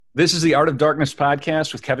This is the Art of Darkness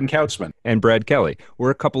podcast with Kevin Kautzman and Brad Kelly.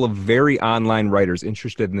 We're a couple of very online writers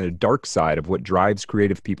interested in the dark side of what drives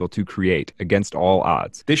creative people to create against all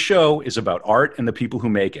odds. This show is about art and the people who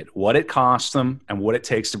make it, what it costs them, and what it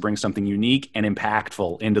takes to bring something unique and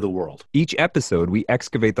impactful into the world. Each episode, we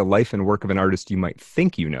excavate the life and work of an artist you might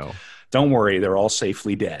think you know. Don't worry, they're all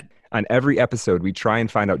safely dead. On every episode, we try and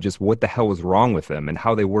find out just what the hell was wrong with them and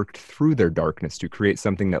how they worked through their darkness to create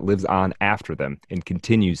something that lives on after them and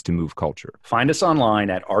continues to move culture. Find us online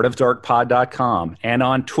at artofdarkpod.com and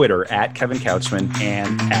on Twitter at Kevin Kautzman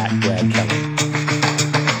and at Brad Kelly.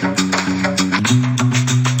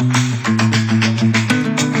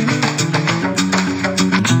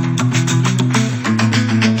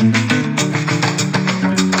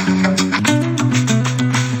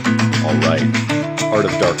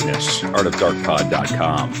 Darkness,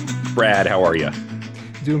 artofdarkpod.com. Brad, how are you?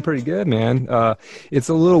 Doing pretty good, man. It's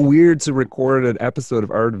a little weird to record an episode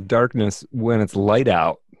of Art of Darkness when it's light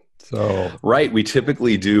out. So right, we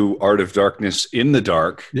typically do Art of Darkness in the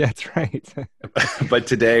dark. Yeah, that's right. But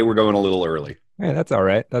today we're going a little early. Yeah, that's all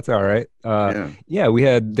right. That's all right. Yeah, we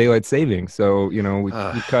had daylight savings, so we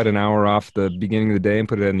cut an hour off the beginning of the day and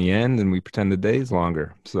put it in the end, and we pretend the day is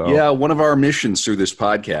longer. So yeah, one of our missions through this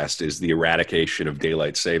podcast is the eradication of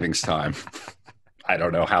daylight savings time. I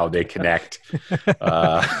don't know how they connect.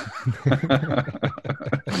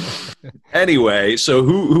 Anyway, so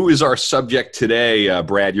who is our subject today,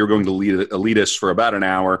 Brad? You're going to lead us for about an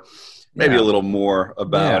hour, maybe a little more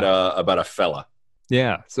about a fella.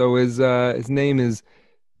 Yeah, so his name is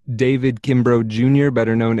David Kimbrough Jr.,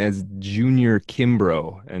 better known as Junior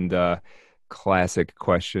Kimbrough. And classic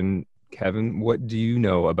question, Kevin, what do you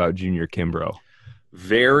know about Junior Kimbrough?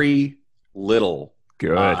 Very little.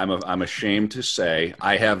 Good. I'm ashamed to say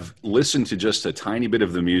I have listened to just a tiny bit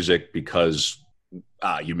of the music because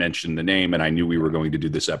you mentioned the name and I knew we were going to do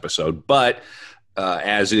this episode. But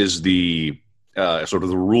as is the sort of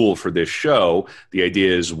the rule for this show, the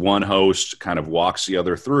idea is one host kind of walks the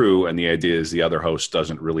other through, and the idea is the other host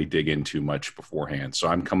doesn't really dig in too much beforehand. So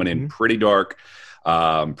I'm coming in pretty dark,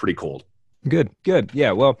 pretty cold. Good.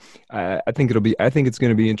 Yeah. Well, I think it's going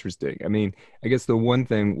to be interesting. I mean, I guess the one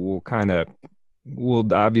thing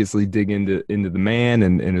we'll obviously dig into the man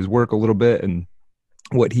and his work a little bit and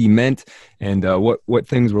what he meant and what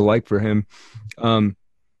things were like for him.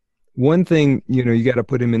 One thing, you got to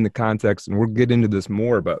put him in the context, and we'll get into this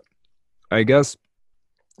more, but I guess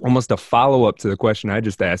almost a follow-up to the question I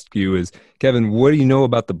just asked you is, Kevin, what do you know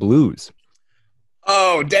about the blues?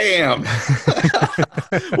 Oh, damn.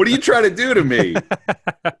 What are you trying to do to me?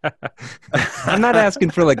 I'm not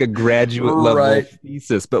asking for like a graduate level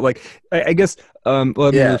thesis, but I guess, let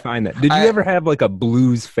me refine that. Did you ever have like a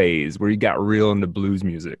blues phase where you got real into blues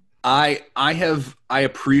music? I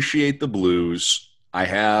appreciate the blues. I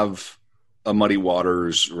have a Muddy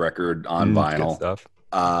Waters record on vinyl, stuff.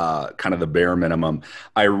 Kind of the bare minimum.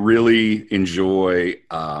 I really enjoy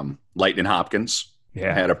Lightnin' Hopkins.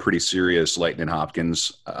 Yeah. I had a pretty serious Lightnin'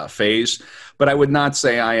 Hopkins phase, but I would not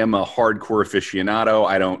say I am a hardcore aficionado.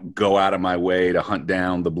 I don't go out of my way to hunt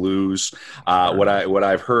down the blues. What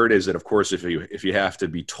I've heard is that, of course, if you have to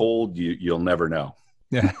be told, you'll never know.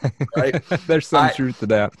 Yeah, right. There's some truth to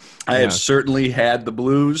that. I have certainly had the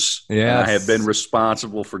blues. Yeah, I have been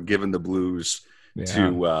responsible for giving the blues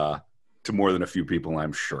to more than a few people,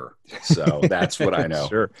 I'm sure. So that's what I know.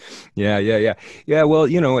 Sure. Yeah. Well,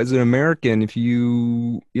 as an American, if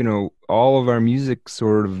all of our music is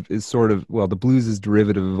the blues is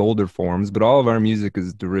derivative of older forms, but all of our music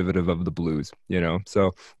is derivative of the blues.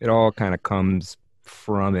 So it all kind of comes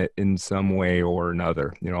from it in some way or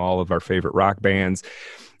another. All of our favorite rock bands,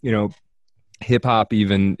 hip hop,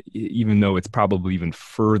 even though it's probably even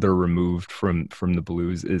further removed from the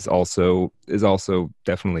blues, is also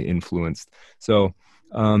definitely influenced. So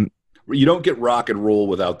you don't get rock and roll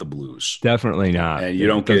without the blues. Definitely not. And you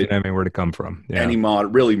don't get anywhere to come from. Yeah. any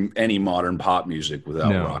modern pop music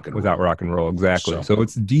without rock and roll. Exactly. So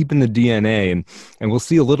it's deep in the DNA, and we'll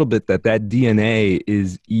see a little bit that DNA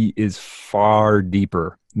is far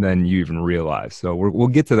deeper than you even realize. So we'll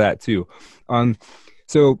get to that too.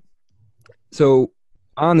 So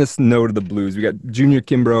on this note of the blues, we got Junior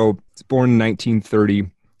Kimbrough, born in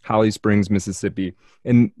 1930, Holly Springs, Mississippi.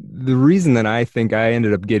 And the reason that I think I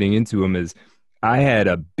ended up getting into him is I had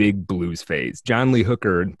a big blues phase. John Lee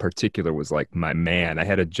Hooker in particular was like my man. I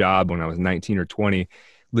had a job when I was 19 or 20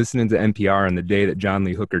 listening to NPR on the day that John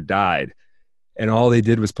Lee Hooker died. And all they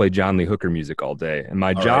did was play John Lee Hooker music all day. And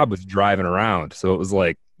my job was driving around. So it was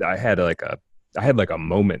like I had like a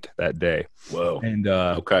moment that day. Whoa. And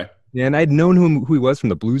okay. Yeah, and I'd known who he was from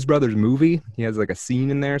the Blues Brothers movie. He has like a scene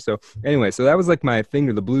in there. So anyway, so that was like my thing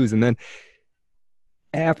to the blues. And then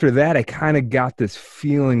after that, I kind of got this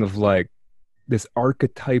feeling of like this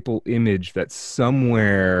archetypal image that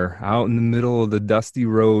somewhere out in the middle of the dusty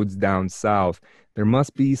roads down south, there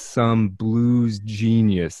must be some blues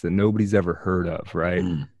genius that nobody's ever heard of, right?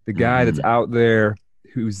 The guy that's Mm-hmm. out there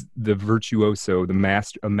who's the virtuoso,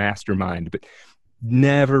 a mastermind, but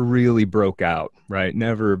never really broke out, right?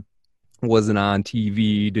 Never wasn't on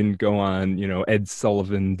TV, didn't go on, Ed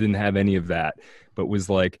Sullivan, didn't have any of that, but was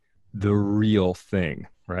like the real thing,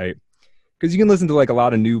 right? Because you can listen to like a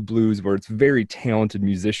lot of new blues where it's very talented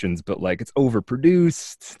musicians, but like it's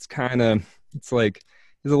overproduced. It's like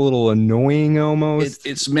it's a little annoying almost.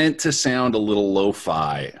 It's meant to sound a little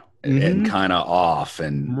lo-fi and Mhm. kind of off,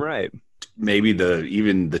 and Right. maybe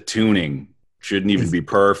even the tuning shouldn't even be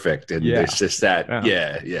perfect. And Yeah. it's just that,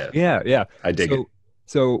 Yeah. yeah. Yeah. I dig it.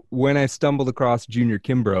 So when I stumbled across Junior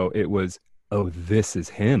Kimbrough, it was, oh, this is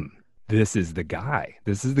him. This is the guy.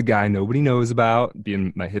 This is the guy nobody knows about,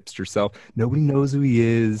 being my hipster self. Nobody knows who he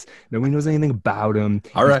is. Nobody knows anything about him.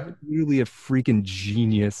 All right. He's really a freaking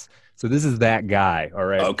genius. So this is that guy, all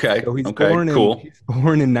right? Okay. So he's Okay. Cool. he's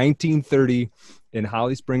born in 1930 in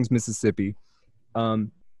Holly Springs, Mississippi.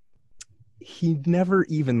 He never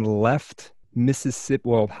even left Mississippi.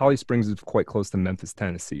 Well, Holly Springs is quite close to Memphis,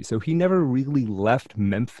 Tennessee. So he never really left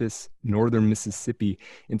Memphis, northern Mississippi,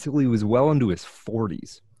 until he was well into his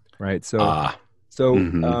 40s, right? So,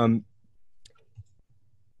 Mhm.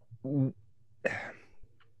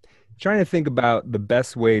 Trying to think about the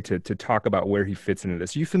best way to talk about where he fits into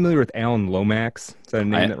this. Are you familiar with Alan Lomax? Is that a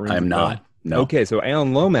name that rings a I'm bell? not. No. Okay, so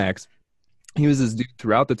Alan Lomax, he was this dude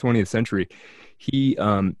throughout the 20th century. He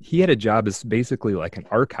had a job as basically like an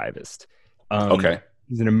archivist. Okay.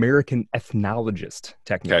 He's an American ethnologist,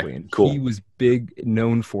 technically. Okay, And cool. he was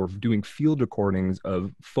known for doing field recordings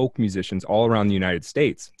of folk musicians all around the United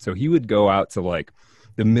States. So he would go out to like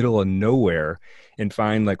the middle of nowhere and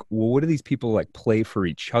find like, well, what do these people like play for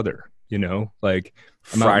each other? Like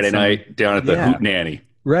Friday night down at the Hootenanny.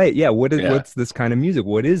 Right. Yeah. What's this kind of music?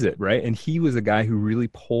 What is it? Right. And he was a guy who really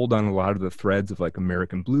pulled on a lot of the threads of like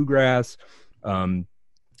American bluegrass,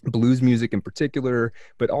 blues music in particular,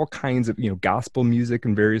 but all kinds of, gospel music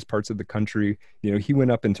in various parts of the country. He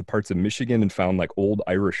went up into parts of Michigan and found like old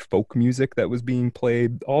Irish folk music that was being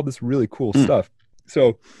played, all this really cool stuff.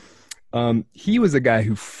 So he was a guy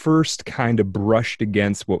who first kind of brushed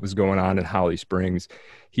against what was going on in Holly Springs.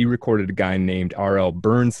 He recorded a guy named R.L.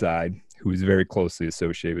 Burnside, who was very closely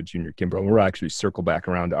associated with Junior Kimbrough. And we'll actually circle back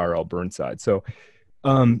around to R.L. Burnside. So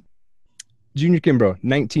Junior Kimbrough,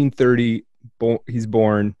 1930, he's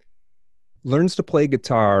born, learns to play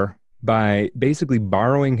guitar by basically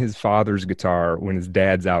borrowing his father's guitar when his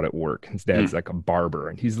dad's out at work. His dad's like a barber,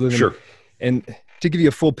 and he's living. Sure. And to give you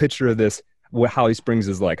a full picture of this, what Holly Springs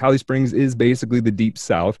is like. Holly Springs is basically the deep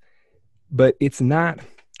South, but it's not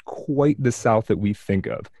quite the South that we think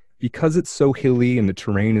of because it's so hilly and the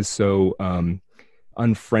terrain is so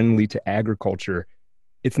unfriendly to agriculture.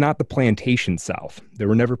 It's not the plantation South. There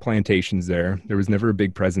were never plantations there. There was never a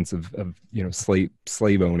big presence of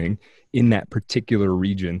slave owning in that particular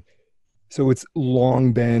region. So it's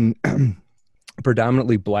long been a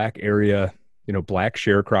predominantly black area, black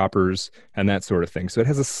sharecroppers and that sort of thing. So it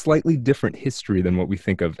has a slightly different history than what we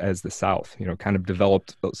think of as the South, kind of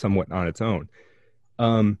developed somewhat on its own.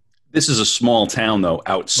 This is a small town, though,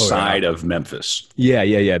 outside of Memphis. Yeah.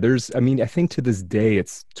 I think to this day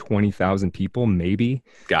it's 20,000 people, maybe.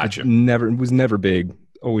 Gotcha. It was never big.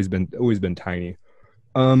 Always been tiny.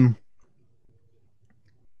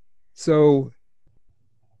 So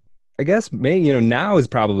I guess now is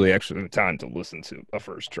probably actually the time to listen to a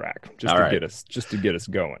first track just to get us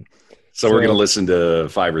going. So we're going to listen to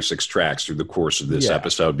 5 or 6 tracks through the course of this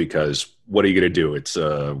episode, because what are you going to do? It's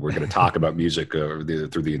we're going to talk about music through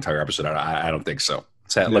the entire episode. I don't think so.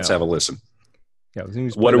 Let's have a listen. Yeah.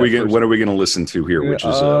 What are we going to listen to here? Which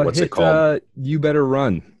is what's it called? You Better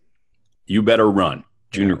Run. You Better Run.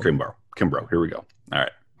 Junior Kimbrough. Here we go. All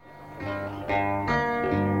right.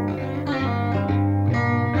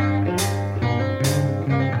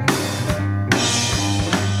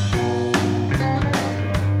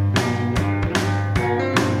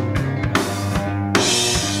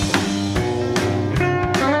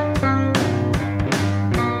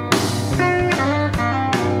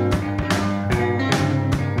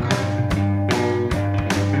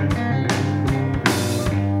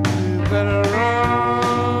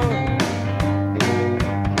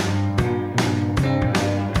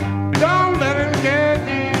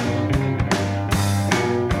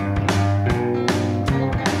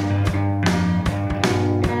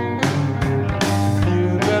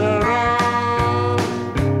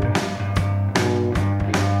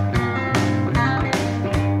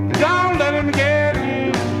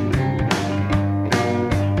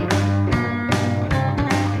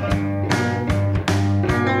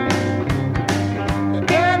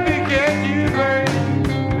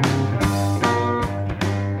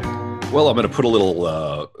 Well, I'm going to put a little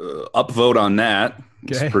upvote on that.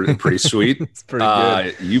 It's Okay. pretty sweet. It's pretty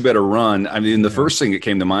good. You Better Run. I mean, the Yeah. first thing that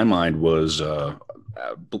came to my mind was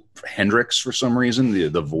Hendrix for some reason,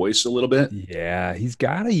 the voice a little bit. Yeah, he's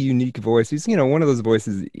got a unique voice. He's, one of those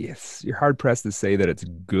voices, yes, you're hard pressed to say that it's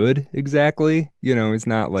good exactly. He's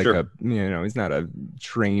not like Sure. he's not a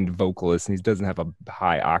trained vocalist and he doesn't have a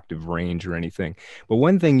high octave range or anything. But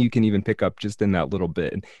one thing you can even pick up just in that little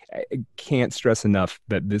bit, and I can't stress enough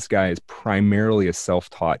that this guy is primarily a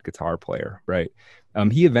self-taught guitar player, right?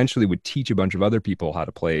 He eventually would teach a bunch of other people how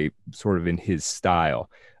to play sort of in his style.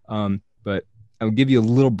 But I'll give you a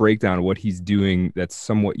little breakdown of what he's doing that's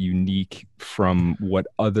somewhat unique from what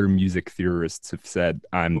other music theorists have said.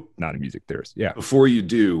 I'm not a music theorist. Yeah. Before you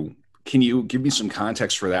do, can you give me some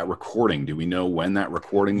context for that recording? Do we know when that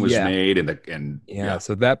recording was Yeah. made? Yeah.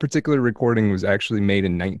 So that particular recording was actually made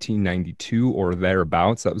in 1992 or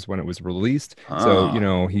thereabouts. That was when it was released.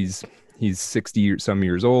 So, he's 60 some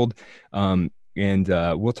years old. And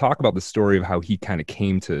we'll talk about the story of how he kind of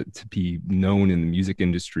came to be known in the music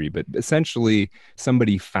industry. But essentially,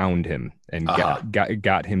 somebody found him and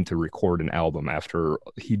got him to record an album after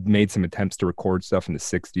he'd made some attempts to record stuff in the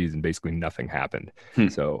 60s and basically nothing happened.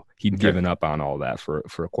 So he'd given up on all that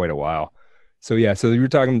for quite a while. So yeah, so you were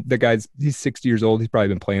talking, he's 60 years old. He's probably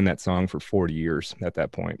been playing that song for 40 years at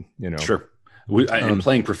that point, Sure. And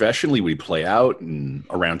playing professionally, we play out and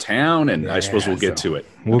around town, and I suppose we'll get to it.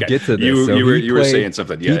 We'll get to this. You were saying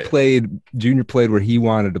something. Yeah, Junior played where he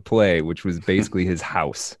wanted to play, which was basically his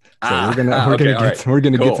house. So we're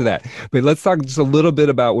gonna get to that. But let's talk just a little bit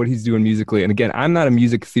about what he's doing musically. And again, I'm not a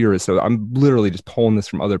music theorist, so I'm literally just pulling this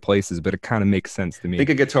from other places, but it kind of makes sense to me. I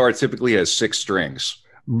think a guitar typically has 6 strings.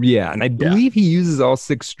 Yeah, and I believe he uses all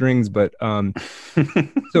 6 strings, but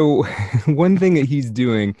so one thing that he's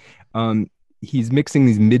doing, he's mixing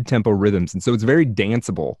these mid-tempo rhythms, and so it's very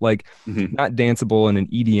danceable, like not danceable in an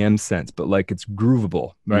EDM sense, but like it's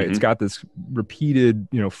groovable, right? It's got this repeated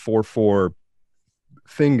 4/4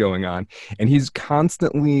 thing going on, and he's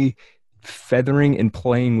constantly feathering and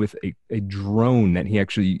playing with a drone that he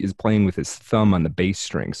actually is playing with his thumb on the bass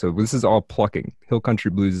string. So this is all plucking. Hill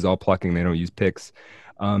Country Blues is all plucking. They don't use picks.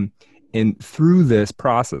 And through this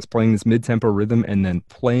process, playing this mid-tempo rhythm and then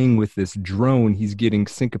playing with this drone, he's getting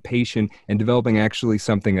syncopation and developing actually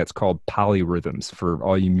something that's called polyrhythms for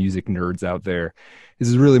all you music nerds out there. This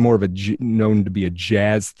is really more of known to be a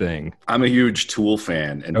jazz thing. I'm a huge Tool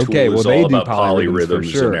fan, and okay, Tool is well, they all do about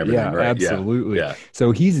polyrhythms sure. and everything. Yeah, right? absolutely. Yeah.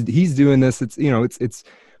 So he's doing this. It's it's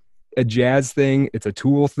a jazz thing. It's a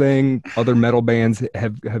Tool thing. Other metal bands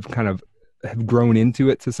have grown into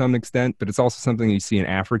it to some extent, but it's also something you see in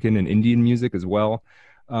African and Indian music as well.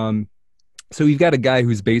 So you've got a guy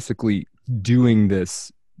who's basically doing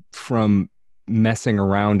this from messing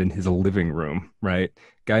around in his living room, right?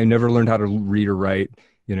 Guy who never learned how to read or write,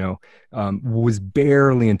 was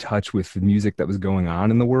barely in touch with the music that was going on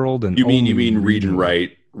in the world. And you mean read and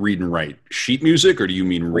write sheet music, or do you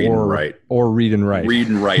mean read and write? Or read and write. Read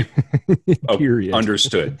and write. Period.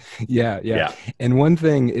 Understood. Yeah. And one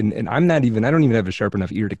thing, and I don't even have a sharp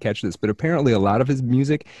enough ear to catch this, but apparently a lot of his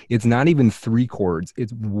music, it's not even 3 chords,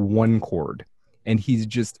 it's 1 chord. And he's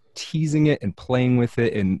just teasing it and playing with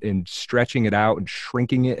it and stretching it out and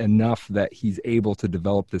shrinking it enough that he's able to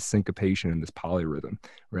develop this syncopation and this polyrhythm,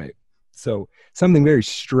 right? So something very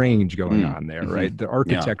strange going on there, right? The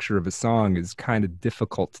architecture of a song is kind of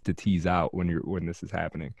difficult to tease out when this is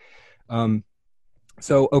happening.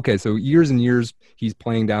 So years and years he's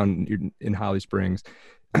playing down in Holly Springs.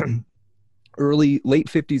 Late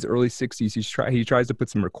 50s, early 60s, he tries to put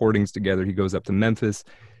some recordings together. He goes up to Memphis.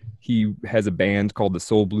 He has a band called the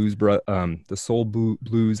Soul Blues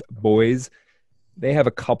Boys. They have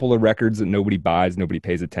a couple of records that nobody buys, nobody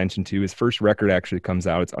pays attention to. His first record actually comes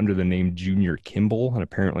out. It's under the name Junior Kimball, and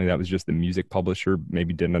apparently that was just the music publisher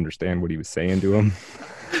maybe didn't understand what he was saying to him.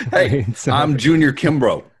 Hey, I'm Junior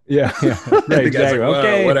Kimbrough. Yeah, right, exactly. Like, well,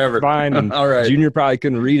 okay, whatever, fine. And all right. Junior probably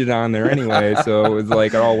couldn't read it on there anyway, so it was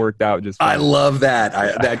like it all worked out just fine. I love that.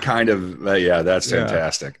 That kind of that's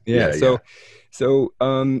fantastic. Yeah.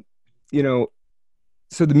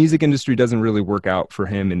 So the music industry doesn't really work out for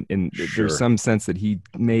him, and Sure. there's some sense that he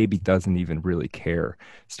maybe doesn't even really care.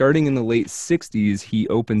 Starting in the late 60s, he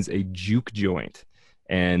opens a juke joint.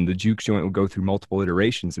 And the juke joint will go through multiple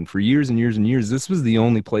iterations. And for years and years and years, this was the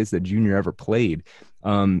only place that Junior ever played.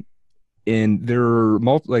 And there were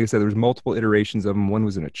like I said, there was multiple iterations of them. One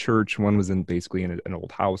was in a church, one was in basically in an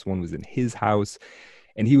old house, one was in his house,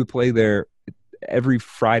 and he would play there every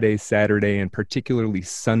Friday, Saturday, and particularly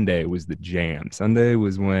Sunday was the jam. Sunday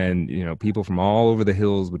was when, people from all over the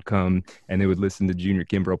hills would come and they would listen to Junior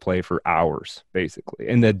Kimbrough play for hours, basically.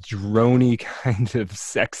 And that drony kind of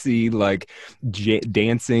sexy, like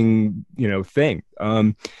dancing, thing.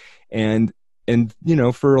 And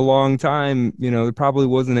for a long time, there probably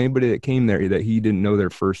wasn't anybody that came there that he didn't know their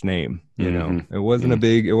first name. It wasn't a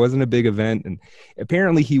big event. And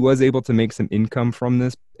apparently he was able to make some income from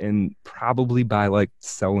this, and probably by like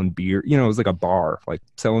selling beer. It was like a bar, like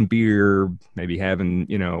selling beer, maybe having,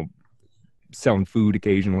 selling food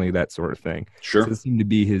occasionally, that sort of thing. Sure. So this seemed to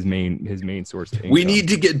be his main source of income. We need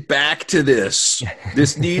to get back to this.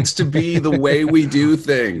 This needs to be the way we do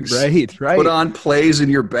things. Right. Put on plays in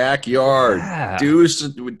your backyard. Yeah. Do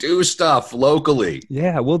stuff locally.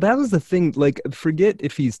 Yeah, well, that was the thing. Like, forget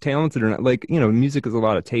if he's talented or not. Like, music is a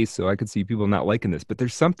lot of taste, so I could see people not liking this. But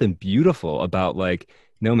there's something beautiful about, like,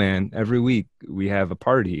 no, man, every week we have a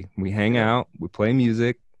party. We hang out. We play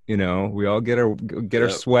music. We all get our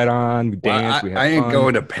sweat on, we dance, we have I ain't fun.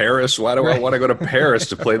 going to Paris. Why do I want to go to Paris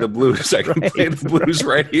to play the blues? I can play the blues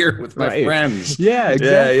right here with my friends. Yeah,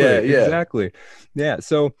 exactly. Yeah. Exactly. Yeah.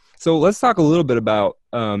 So let's talk a little bit about,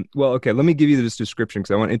 okay, let me give you this description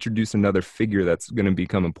because I want to introduce another figure that's going to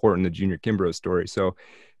become important in the Junior Kimbrough story. So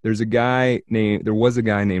there was a guy named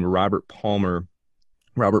Robert Palmer.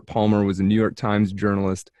 Robert Palmer was a New York Times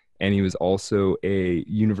journalist, and he was also a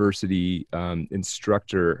university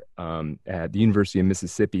instructor at the University of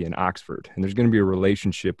Mississippi in Oxford. And there's going to be a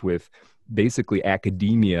relationship with basically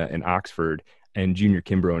academia in Oxford and Junior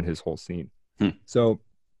Kimbrough and his whole scene. So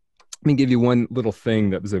let me give you one little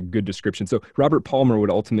thing that was a good description. So Robert Palmer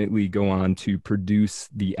would ultimately go on to produce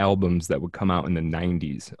the albums that would come out in the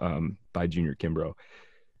 90s by Junior Kimbrough.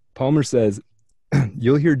 Palmer says,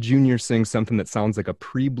 "You'll hear Junior sing something that sounds like a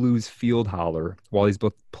pre-blues field holler while he's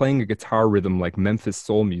both playing a guitar rhythm like Memphis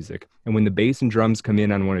soul music. And when the bass and drums come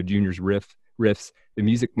in on one of Junior's riffs, the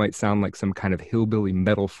music might sound like some kind of hillbilly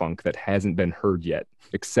metal funk that hasn't been heard yet,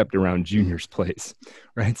 except around Junior's place."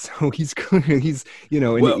 Right? So he's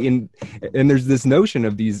and there's this notion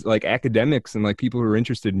of these like academics and like people who are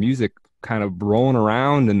interested in music kind of rolling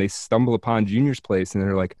around, and they stumble upon Junior's place and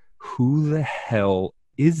they're like, who the hell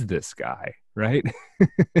is this guy? Right.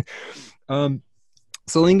 So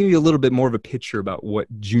let me give you a little bit more of a picture about what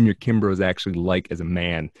Junior Kimbrough is actually like as a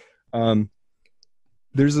man.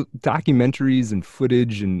 There's documentaries and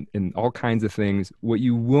footage and all kinds of things. What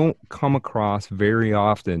you won't come across very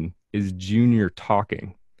often is Junior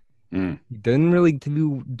talking. He doesn't really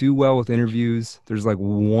do well with interviews. There's like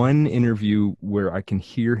one interview where I can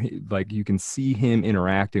hear, like you can see him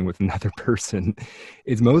interacting with another person.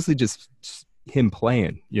 It's mostly just him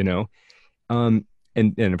playing, and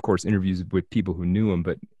of course interviews with people who knew him.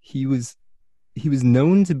 But he was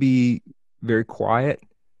known to be very quiet,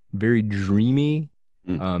 very dreamy,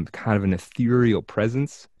 kind of an ethereal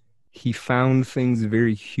presence. He found things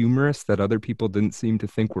very humorous that other people didn't seem to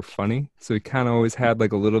think were funny. So he kind of always had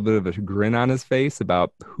like a little bit of a grin on his face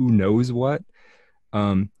about who knows what.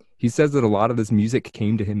 He says that a lot of this music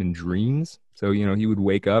came to him in dreams. So, he would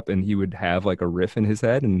wake up and he would have like a riff in his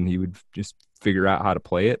head and he would just figure out how to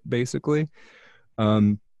play it, basically.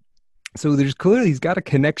 So there's clearly, he's got a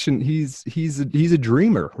connection. He's a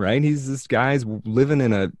dreamer, right? This guy's living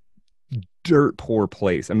in a dirt poor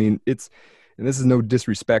place. I mean, and this is no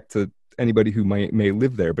disrespect to anybody who may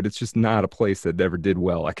live there, but it's just not a place that ever did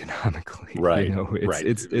well economically. Right. Right.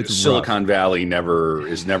 It's Silicon Valley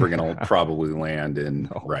is never going to probably land in.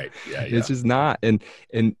 No. Right. Yeah. It's just not. And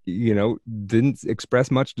didn't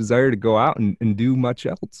express much desire to go out and do much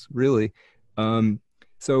else, really.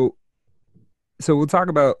 So we'll talk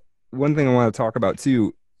about one thing I want to talk about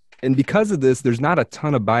too. And because of this, there's not a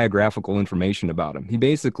ton of biographical information about him. He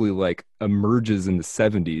basically like emerges in the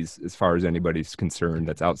 70s as far as anybody's concerned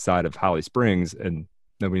that's outside of Holly Springs, and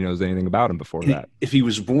nobody knows anything about him before that. If he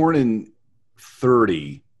was born in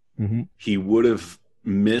 30, he would have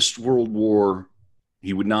missed World War.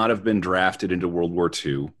 He would not have been drafted into World War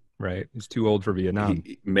II. Right. He's too old for Vietnam.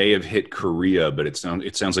 He may have hit Korea, but it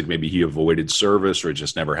sounds like maybe he avoided service or it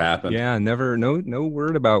just never happened. Yeah, no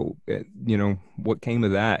word about, what came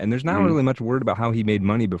of that. And there's not really much word about how he made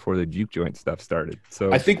money before the juke joint stuff started.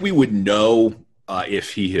 So I think we would know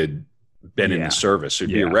if he had been in the service.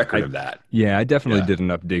 There'd be a record of that. Yeah, I definitely did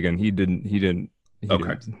enough digging. He didn't.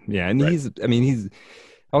 Okay. Yeah, and right.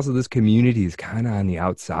 Also, this community is kind of on the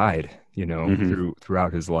outside, Hmm.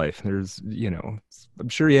 throughout his life. I'm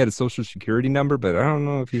sure he had a social security number, but I don't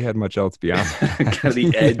know if he had much else beyond Kind of that.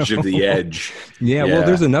 the edge of the edge. Yeah, well,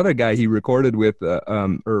 there's Yeah. another guy he recorded with,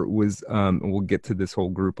 or was, we'll get to this whole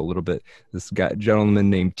group a little bit. This guy, gentleman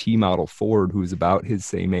named T Model Ford, who's about his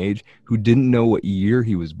same age, who didn't know what year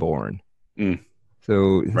he was born. Mm,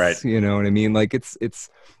 So, right. you know what I mean? Like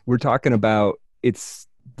we're talking about it's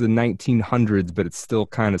the 1900s, but it's still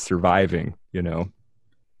kind of surviving.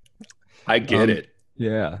 I get Um, it.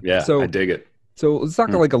 yeah. Yeah, I So, dig it. so let's talk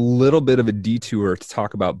Mm. like a little bit of a detour to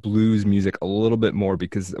talk about blues music a little bit more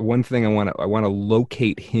because one thing I want to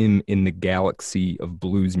locate him in the galaxy of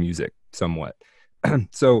blues music somewhat.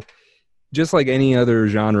 So just like any other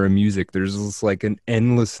genre of music, there's just like an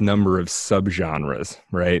endless number of subgenres,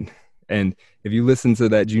 right? And if you listen to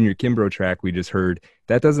that Junior Kimbrough track we just heard,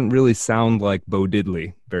 that doesn't really sound like Bo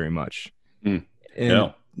Diddley very much. Mm. And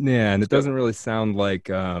No. yeah, and it So, doesn't really sound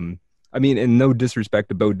like I mean, and no disrespect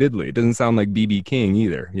to Bo Diddley, it doesn't sound like BB King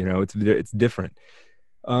either. It's different.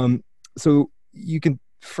 So you can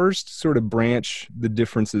first sort of branch the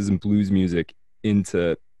differences in blues music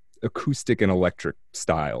into acoustic and electric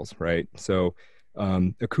styles, right? So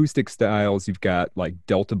acoustic styles, you've got like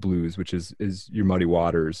Delta blues, which is your Muddy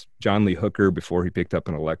Waters, John Lee Hooker before he picked up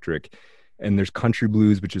an electric, and there's country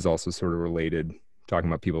blues, which is also sort of related, talking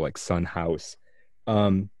about people like Son House.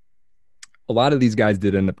 Um, a lot of these guys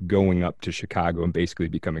did end up going up to Chicago and basically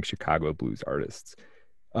becoming Chicago blues artists.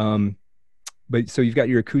 Um, but so you've got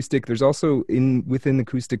your acoustic. There's also within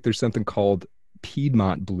acoustic, there's something called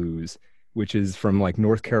Piedmont blues, which is from like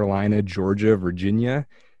North Carolina, Georgia, Virginia.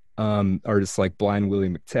 Artists like Blind Willie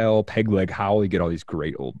McTell, Pegleg Howell, you get all these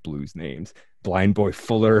great old blues names. Blind Boy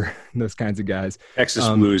Fuller, those kinds of guys. Texas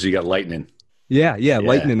Um, blues, you got lightning. yeah, Yeah.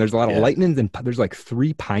 lightning. There's a lot of Yeah. lightnings, and there's like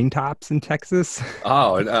 3 pine tops in Texas.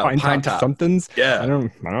 Oh, and Pine pine top top. somethings. I Yeah. don't I don't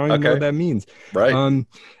even know what Okay. that means. Right. Um,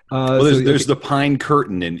 Well, so there's okay, the pine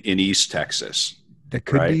curtain in East Texas, that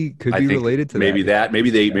could right? be I think related to maybe that. that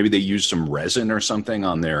Yeah, maybe they used some resin or something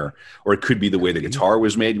on there, or it could be the way could the be. guitar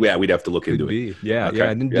was made. Yeah, we'd have to look Could into it. be. Yeah, yeah. Okay.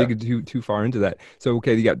 I didn't Yeah. dig too far into that. So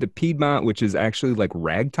okay, you got the Piedmont, which is actually like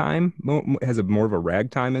ragtime, has a more of a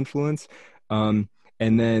ragtime influence. Um,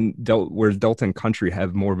 and then whereas Delta and Country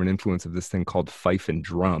have more of an influence of this thing called fife and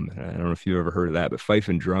drum. I don't know if you've ever heard of that, but fife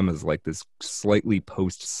and drum is like this slightly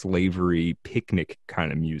post-slavery picnic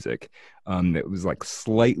kind of music. That was like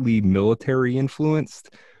slightly military influenced.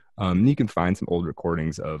 And you can find some old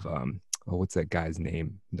recordings of oh, what's that guy's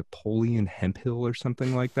name? Napoleon Hemphill or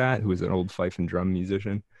something like that, who was an old fife and drum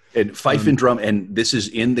musician. And fife Um, and drum, and this is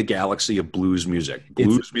in the galaxy of blues music. it's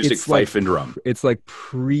Blues music, fife and drum. it's like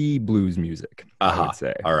pre-blues music, I Aha. would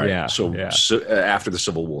say. All right. Yeah, So, yeah. after the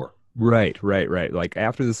Civil War. Right. Like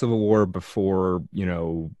after the Civil War, before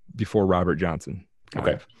Robert Johnson, kind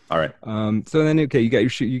Okay. of. All right. So then, okay, you got your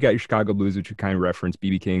Chicago blues, which you kind of referenced,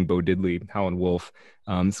 BB King, Bo Diddley, Howlin' Wolf.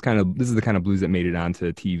 This is the kind of blues that made it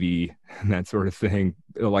onto TV and that sort of thing,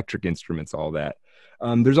 electric instruments, all that.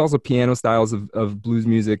 There's also piano styles of blues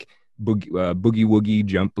music, boogie woogie,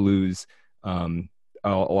 jump blues. A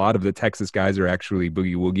lot of the Texas guys are actually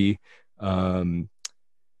boogie woogie. Um,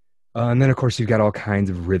 and then, of course, you've got all kinds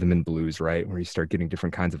of rhythm and blues, right? Where you start getting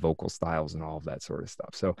different kinds of vocal styles and all of that sort of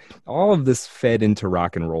stuff. So all of this fed into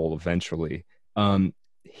rock and roll eventually.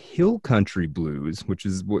 Hill country blues, which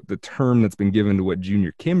is what the term that's been given to what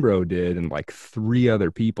Junior Kimbrough did and like 3 other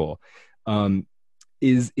people,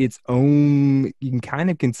 is its own, you can kind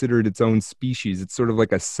of consider it its own species. It's sort of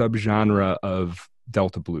like a subgenre of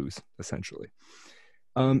Delta blues, essentially.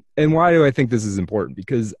 And why do I think this is important?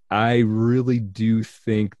 Because I really do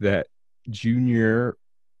think that Junior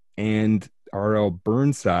and R.L.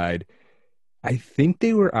 Burnside, I think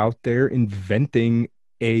they were out there inventing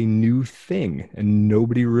a new thing and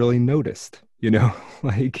nobody really noticed,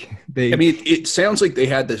 like I they, mean, it sounds like they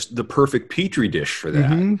had the perfect petri dish for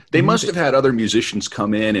that. They must have had other musicians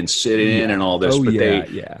come in and sit in yeah. and all this, Oh but yeah,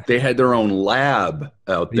 yeah. they had their own lab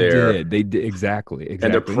out They there, did. They did exactly, and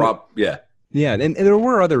their exactly. yeah, Yeah, and there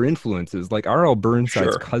were other influences. Like R.L. Burnside's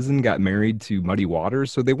sure. cousin got married to Muddy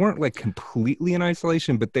Waters, so they weren't like completely in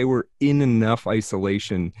isolation, but they were in enough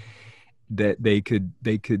isolation that they could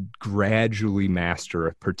gradually master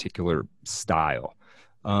a particular style.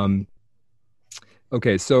 Um,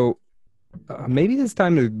 okay, so maybe it's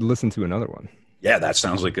time to listen to another one. Yeah, that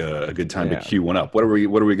sounds like a good time to Yeah. cue one up. What are we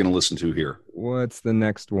going to listen to here? What's the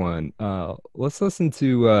next one? Let's listen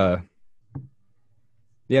to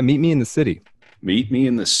yeah, Meet Me in the City. Meet Me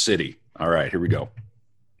in the City. All right, here we go.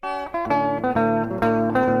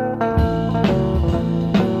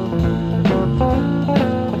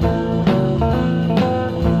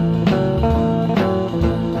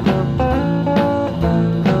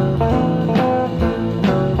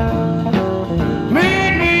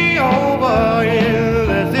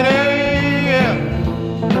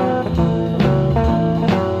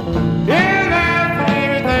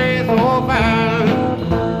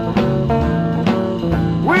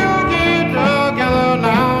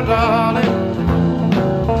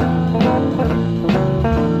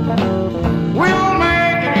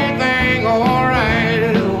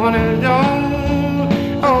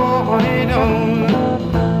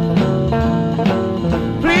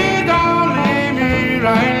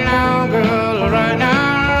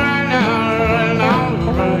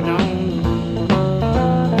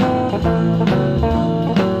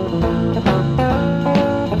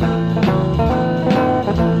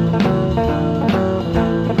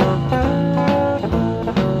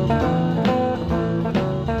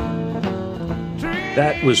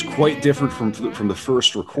 was quite different from the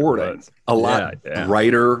first recording. A lot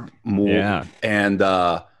brighter, more, and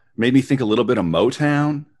made me think a little bit of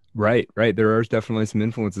Motown. Right, right. There are definitely some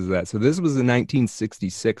influences of that. So this was in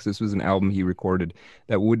 1966. This was an album he recorded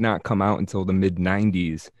that would not come out until the mid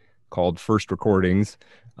 90s, called First Recordings.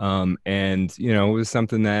 And it was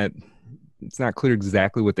something that it's not clear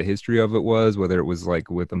exactly what the history of it was, whether it was like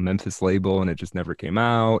with a Memphis label and it just never came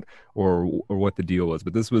out, or what the deal was.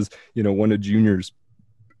 But this was, one of Junior's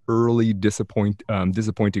early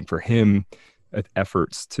disappointing for him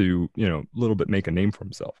efforts to, a little bit make a name for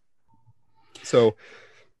himself. So,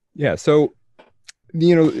 yeah. So,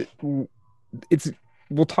 we'll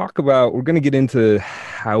talk about, we're going to get into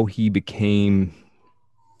how he became,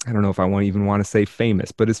 I don't know if I even want to say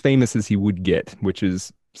famous, but as famous as he would get, which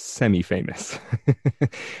is semi-famous.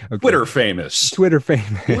 Okay. Twitter famous. Blues,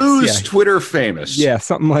 yeah. Twitter famous. Yeah,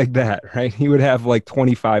 something like that, right? He would have like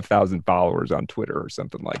 25,000 followers on Twitter or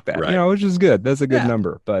something like that, right. Which is good. That's a good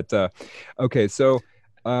number. But okay, so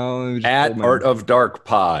at Art of Dark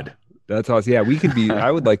Pod. That's awesome. Yeah, we could be.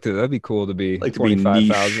 I would like to. That'd be cool to be like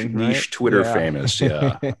 25,000 niche Twitter famous.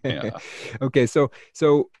 Yeah, yeah. Okay, so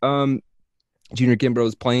Junior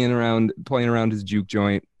Kimbrough's playing around his juke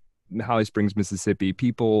joint in Holly Springs, Mississippi.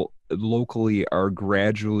 People locally are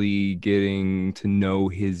gradually getting to know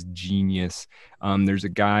his genius. There's a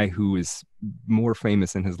guy who is more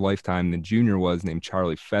famous in his lifetime than Junior was, named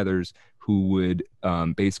Charlie Feathers, who would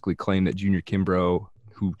basically claim that Junior Kimbrough,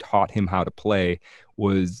 who taught him how to play,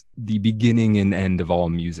 was the beginning and end of all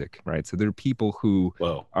music, right? So there are people who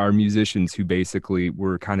are musicians who basically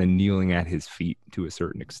were kind of kneeling at his feet to a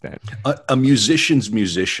certain extent. A musician's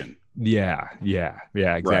musician. Yeah,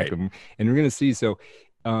 exactly. Right. And we're going to see, so,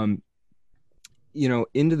 into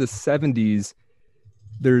the 70s,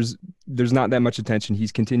 there's not that much attention.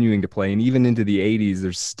 He's continuing to play. And even into the 80s,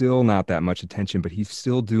 there's still not that much attention, but he's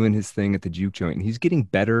still doing his thing at the juke joint. And he's getting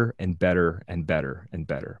better and better and better and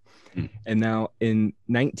better. And now in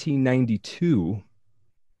 1992,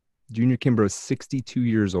 Junior Kimbrough is 62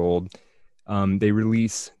 years old. They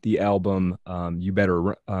release the album You Better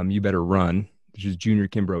Run, which is Junior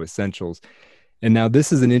Kimbrough Essentials. And now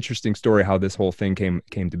this is an interesting story how this whole thing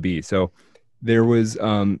came to be. So there was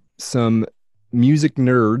some music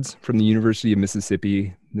nerds from the University of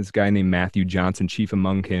Mississippi, this guy named Matthew Johnson, chief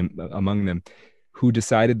among them, who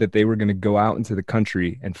decided that they were going to go out into the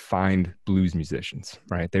country and find blues musicians,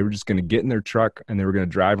 right? They were just going to get in their truck and they were going to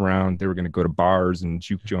drive around. They were going to go to bars and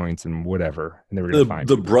juke joints and whatever. And they were going to find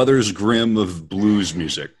the Brothers Grimm of blues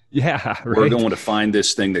music. Yeah, right. We're going to find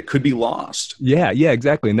this thing that could be lost. Yeah,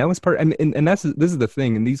 this is the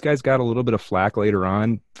thing. And these guys got a little bit of flack later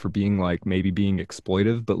on for being like maybe being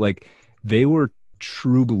exploitive, but like they were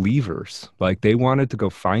true believers. Like they wanted to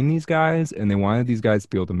go find these guys and they wanted these guys to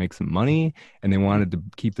be able to make some money and they wanted to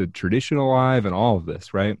keep the tradition alive and all of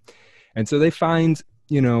this, right? And so they find,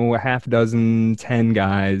 a half dozen, 10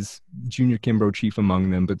 guys, Junior Kimbrough chief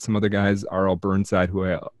among them, but some other guys, R.L. Burnside, who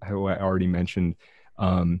I already mentioned,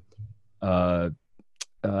 A.Z.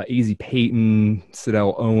 Payton,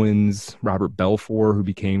 Sidell Owens, Robert Belfour, who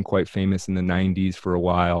became quite famous in the 90s for a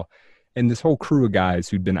while. And this whole crew of guys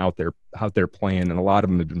who'd been out there playing, and a lot of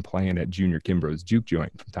them had been playing at Junior Kimbrough's juke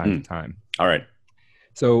joint from time to time. All right.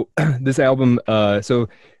 So this album, so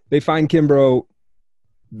they find Kimbrough.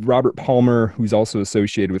 Robert Palmer, who's also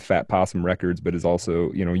associated with Fat Possum Records, but is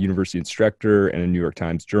also, university instructor and a New York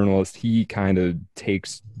Times journalist. He kind of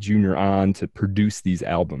takes Junior on to produce these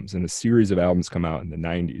albums, and a series of albums come out in the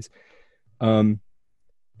 90s.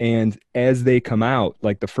 And as they come out,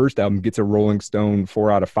 like the first album gets a Rolling Stone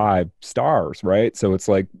 4 out of 5 stars, right? So it's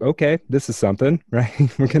like, okay, this is something, right?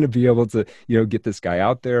 We're going to be able to, get this guy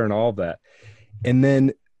out there and all of that. And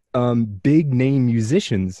then big name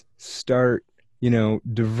musicians start,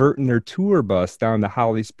 diverting their tour bus down to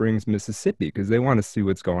Holly Springs, Mississippi, because they want to see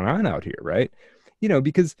what's going on out here, right?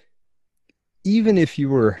 Because even if you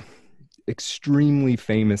were extremely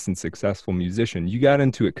famous and successful musician, you got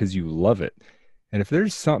into it because you love it. And if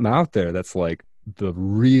there's something out there that's like the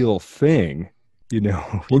real thing,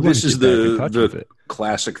 this is the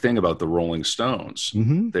classic thing about the Rolling Stones.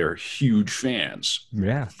 Mm-hmm. They're huge fans.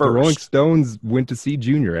 Yeah. First. The Rolling Stones went to see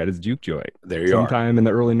Junior at his juke joint. There you sometime in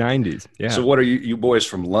the early 90s. Yeah. So what are you boys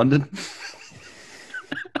from London?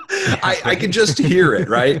 I can just hear it,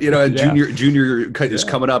 right? Junior is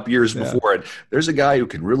coming up years before it. There's a guy who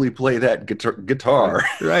can really play that guitar.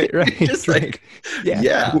 Right. Just like,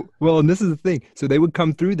 yeah. Well, and this is the thing. So they would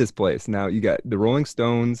come through this place. Now you got the Rolling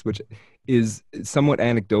Stones, which is somewhat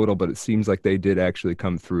anecdotal, but it seems like they did actually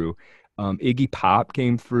come through. Iggy Pop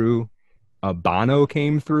came through. Bono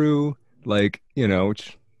came through.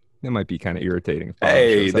 Which That might be kind of irritating. If Bono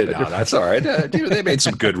Hey, shows up no, at your that's all right. Dude, they made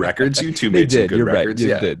some good records. You two They made some did. good You're right. records. They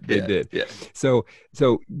Yeah, did. They yeah, did. yeah. So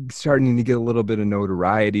starting to get a little bit of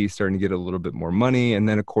notoriety, starting to get a little bit more money, and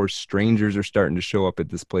then of course strangers are starting to show up at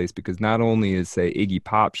this place because not only is say Iggy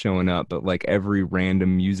Pop showing up, but like every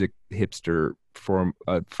random music hipster from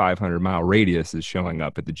a 500-mile radius is showing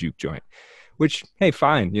up at the juke joint. Which, hey,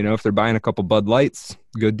 fine. You know, if they're buying a couple Bud Lights,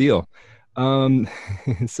 good deal. Um,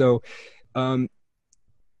 so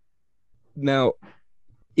now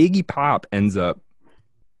Iggy Pop ends up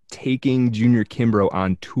taking Junior Kimbrough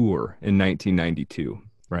on tour in 1992,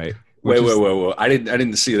 right? Wait. I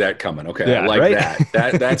didn't see that coming. Okay. Yeah, I like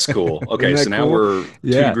right? That's cool. Okay. Isn't So that now cool? we're 2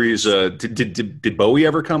 Yeah. degrees. Did Bowie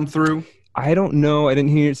ever come through? I don't know. I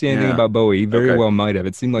didn't see anything Yeah. about Bowie. He very Okay. well might have.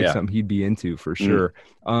 It seemed like Yeah. something he'd be into for Mm. sure.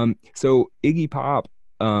 So Iggy Pop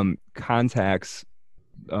contacts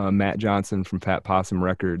Matt Johnson from Fat Possum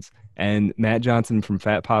Records, and Matt Johnson from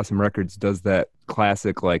Fat Possum Records does that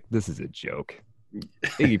classic, like, this is a joke.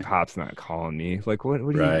 Iggy Pop's not calling me. Like, what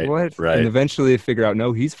Right, what? right. And eventually they figure out,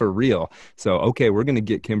 no, he's for real. So, okay, we're going to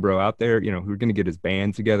get Kimbrough out there. You know, we're going to get his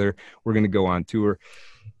band together. We're going to go on tour.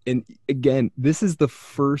 And again, this is the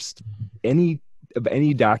first any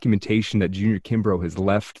documentation that Junior Kimbrough has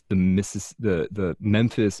left the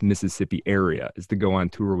Memphis, Mississippi area is to go on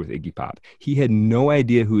tour with Iggy Pop. He had no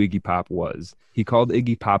idea who Iggy Pop was. He called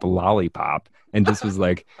Iggy Pop Lollipop and just was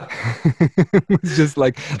like, was just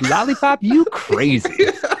like, Lollipop, you crazy.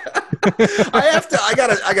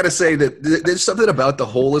 I gotta say that there's something about the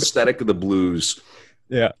whole aesthetic of the blues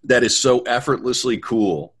Yeah. that is so effortlessly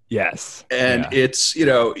cool. Yes. And Yeah. it's, you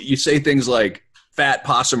know, you say things like Fat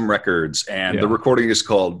Possum Records, and the recording is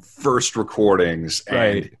called First Recordings, and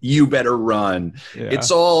Right. You Better Run. Yeah.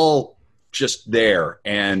 It's all just there,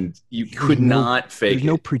 and you could not fake There's it.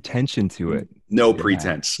 no pretension to it. No Yeah.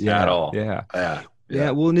 pretense Yeah. at all. Yeah. Yeah.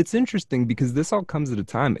 Yeah, well, and it's interesting because this all comes at a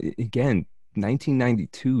time, again,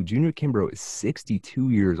 1992, Junior Kimbrough is 62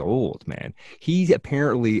 years old, man. He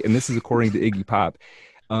apparently, and this is according to Iggy Pop,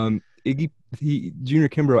 Junior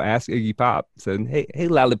Kimbrough asked Iggy Pop, said, hey,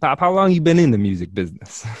 Lollipop, how long you been in the music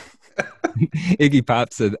business? Iggy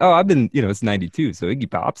Pop said, oh, I've been, it's 92. So Iggy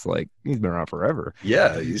Pop's like, he's been around forever.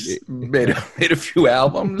 Yeah, he's made a few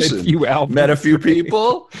albums, met a few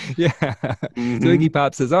people. Yeah. Mhm. So Iggy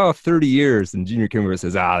Pop says, oh, 30 years. And Junior Kimbrough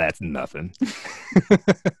says, that's nothing.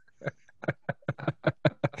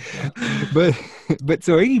 but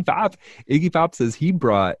so Iggy Pop says he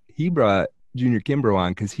brought Junior Kimbrough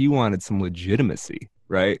on because he wanted some legitimacy,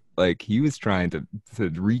 right? Like he was trying to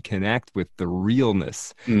reconnect with the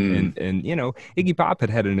realness. And Iggy Pop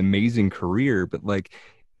had an amazing career, but like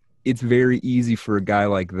it's very easy for a guy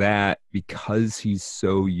like that, because he's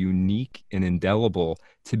so unique and indelible,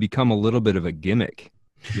 to become a little bit of a gimmick.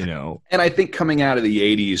 And I think coming out of the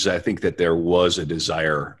 80s, I think that there was a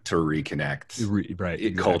desire to reconnect Right,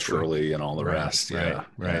 exactly. culturally and all the rest. Right. Yeah.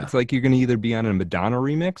 Yeah. It's like you're going to either be on a Madonna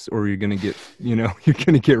remix or you're going to get, you're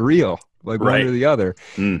going to get real, like one or the other.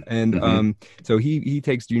 And so he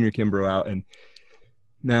takes Junior Kimbrough out, and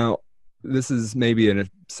now this is maybe in a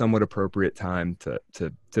somewhat appropriate time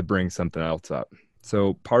to bring something else up.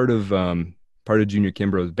 So part of Junior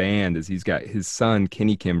Kimbrough's band is he's got his son,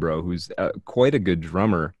 Kenny Kimbrough, who's quite a good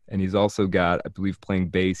drummer. And he's also got, I believe, playing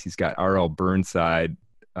bass. He's got R.L. Burnside.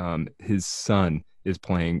 His son is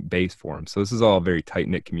playing bass for him. So this is all a very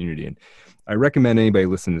tight-knit community. And I recommend anybody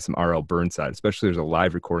listen to some R.L. Burnside, especially there's a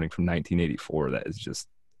live recording from 1984 that is just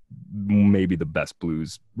maybe the best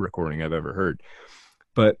blues recording I've ever heard.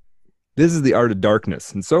 But this is The Art of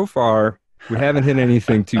Darkness. And so far, we haven't hit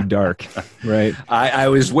anything too dark, right? I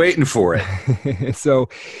was waiting for it. So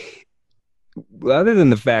other than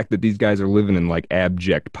the fact that these guys are living in like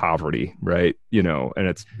abject poverty, right?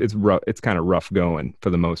 And it's rough, it's kind of rough going for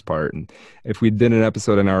the most part. And if we did an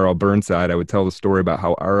episode on R.L. Burnside, I would tell the story about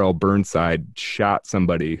how R.L. Burnside shot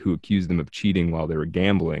somebody who accused him of cheating while they were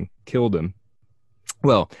gambling, killed him.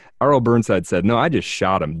 Well, R.L. Burnside said, no, I just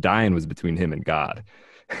shot him. Dying was between him and God.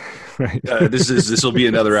 Right. This will be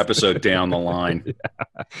another episode down the line.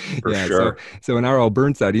 For sure. So in R.L.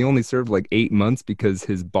 Burnside, he only served like 8 months because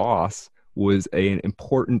his boss was an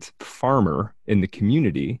important farmer in the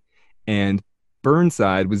community, and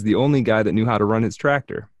Burnside was the only guy that knew how to run his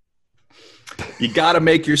tractor. You got to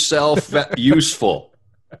make yourself useful.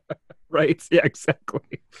 Right. Yeah, exactly.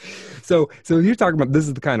 So you're talking about, this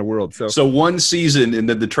is the kind of world. So one season, and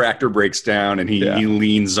then the tractor breaks down, and he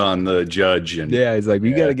leans on the judge, and he's like,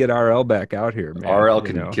 we got to get RL back out here, man. RL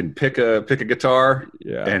can pick a guitar,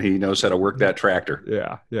 and he knows how to work that tractor.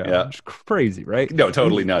 Yeah. It's crazy, right? No,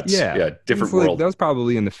 totally nuts. Yeah, different world. That was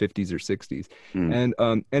probably in the 50s or 60s.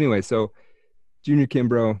 And anyway, so Junior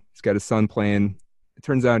Kimbrough. He's got a son playing. It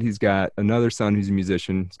turns out he's got another son who's a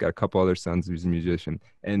musician. He's got a couple other sons who's a musician.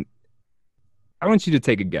 And I want you to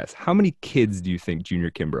take a guess. How many kids do you think Junior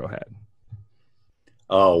Kimbrough had?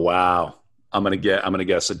 Oh, wow. I'm gonna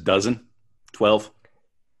guess a dozen, 12.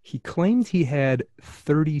 He claims he had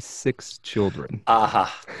 36 children.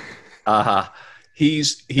 He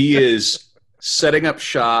is setting up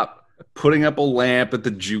shop, putting up a lamp at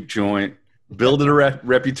the juke joint, building a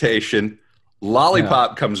reputation.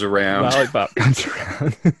 Lollipop comes around.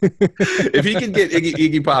 If he can get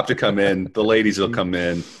Iggy Pop to come in, the ladies will come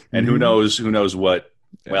in, and who knows what.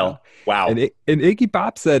 Well, wow. And Iggy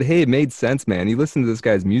Pop said, hey, it made sense, man. He listened to this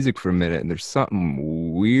guy's music for a minute, and there's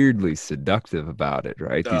something weirdly seductive about it,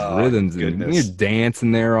 right? These rhythms, and you're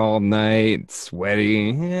dancing there all night,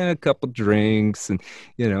 sweaty, a couple drinks, and,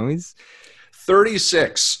 he's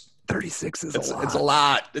 36. 36 is a lot. It's a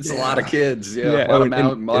lot. It's a lot of kids. Yeah. A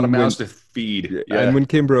lot of mouths to feed. Yeah. And when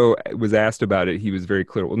Kimbrough was asked about it, he was very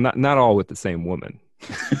clear. Well, not all with the same woman.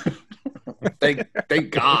 Thank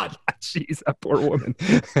God. Jeez, that poor woman.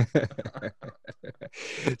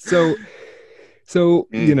 So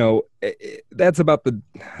that's about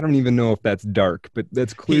I don't even know if that's dark, but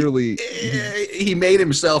that's clearly he made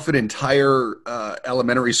himself an entire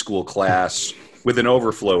elementary school class with an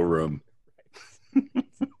overflow room.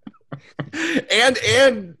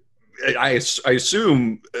 and I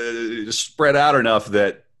assume spread out enough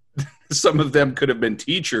that some of them could have been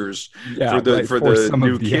teachers for the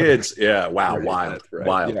new kids. Yeah, wow, wild.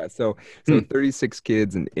 Yeah, so 36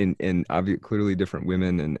 kids and obviously clearly different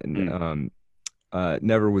women, and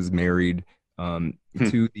never was married.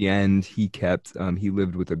 To the end, he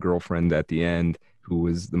lived with a girlfriend at the end who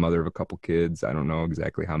was the mother of a couple kids. I don't know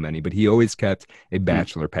exactly how many, but he always kept a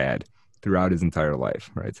bachelor pad throughout his entire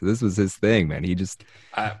life, right? So this was his thing, man. He just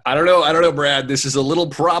I don't know, Brad. This is a little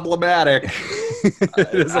problematic.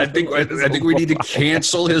 I think we need to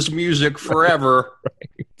cancel his music forever.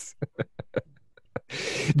 Right.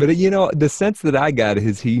 But the sense that I got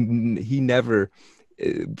is he never,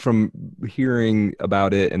 from hearing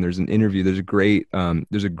about it, and there's an interview, there's a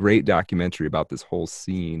great documentary about this whole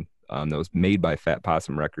scene that was made by Fat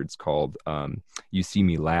Possum Records called You See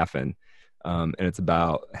Me Laughing. And it's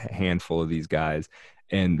about a handful of these guys,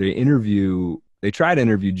 and they try to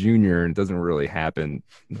interview Junior, and it doesn't really happen.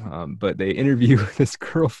 But they interview this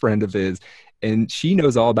girlfriend of his, and she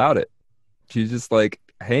knows all about it. She's just like,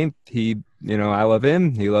 hey, I love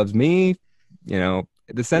him. He loves me. The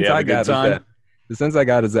sense I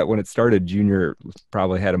got is that when it started, Junior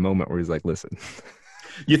probably had a moment where he's like, listen.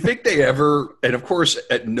 You think they ever, and of course,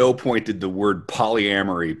 at no point did the word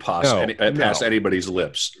polyamory pass anybody's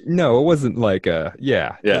lips. No, it wasn't like it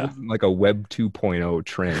wasn't like a Web 2.0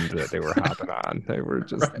 trend that they were hopping on. They were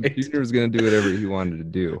just, Junior was going to do whatever he wanted to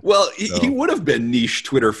do. Well, he would have been niche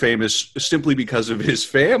Twitter famous simply because of his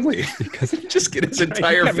family. Because just get his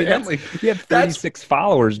entire family. He had 36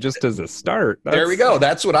 followers just as a start. There we go.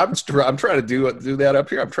 That's what I'm trying to do that up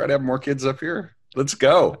here. I'm trying to have more kids up here. Let's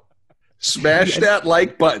go. Smash that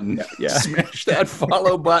like button. Yeah. Smash that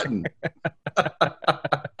follow button.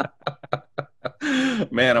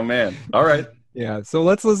 Man, oh man. All right. Yeah. So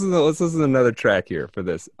let's listen to another track here for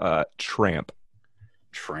this. Tramp.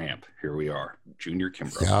 Here we are. Junior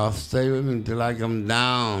Kimbrough. Y'all stay with me until I come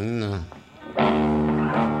down.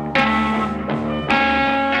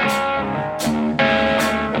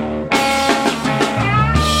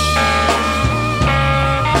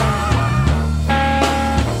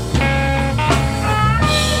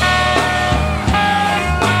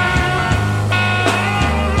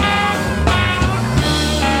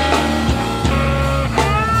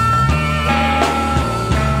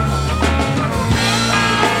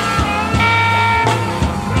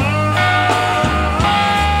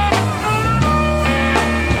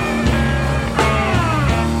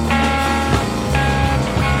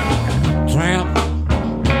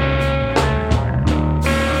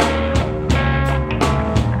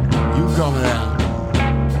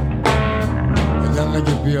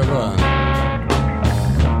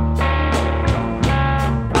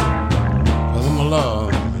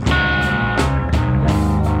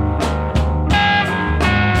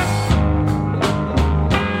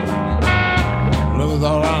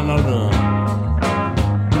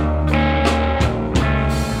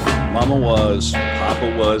 Mama was,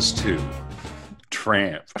 Papa was too.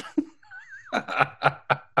 Tramp.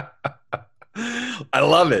 I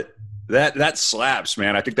love it. That slaps,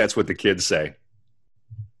 man. I think that's what the kids say.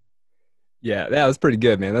 Yeah, that was pretty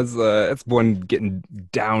good, man. That's one getting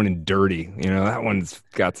down and dirty. You know, that one's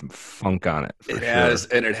got some funk on it for It sure. has,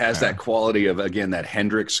 and it has Yeah. that quality of, again, that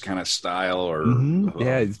Hendrix kind of style or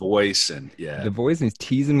Yeah, voice, and yeah. the voice, and he's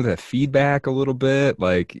teasing with that feedback a little bit,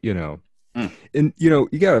 like, you know. Mm. And you know,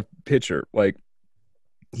 you got a picture like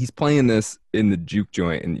he's playing this in the juke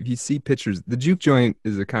joint, and if you see pictures, the juke joint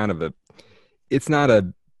is a kind of a, it's not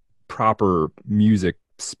a proper music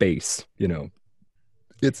space, you know.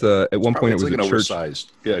 It's a, at one point it It's was like a an church.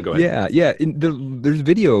 oversized. Yeah, go ahead. Yeah, yeah. There's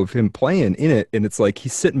video of him playing in it, and it's like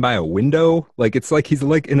he's sitting by a window. Like it's like he's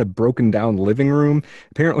like in a broken down living room.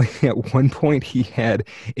 Apparently, at one point he had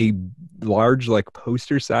a large, like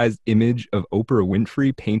poster sized image of Oprah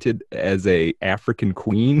Winfrey painted as a African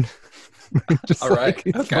queen. Just All like right.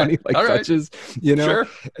 it's Okay. funny, like All right. touches, you know. Sure.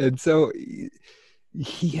 And so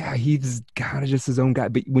yeah, he's kind of just his own guy.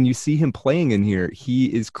 But when you see him playing in here, he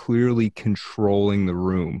is clearly controlling the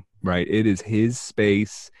room, right? It is his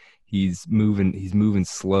space. He's moving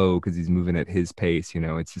slow because he's moving at his pace. You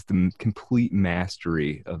know, it's just the complete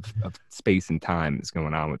mastery of space and time that's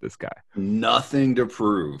going on with this guy. Nothing to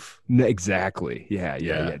prove. Exactly. Yeah,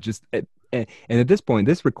 yeah, Yeah. yeah. Just and at this point,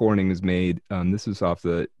 this recording was made. This was off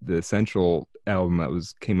the Essential album that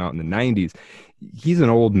was came out in the '90s. He's an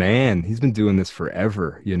old man. He's been doing this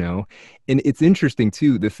forever, you know. And it's interesting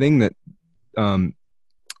too. The thing that,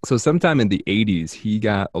 so sometime in the '80s, he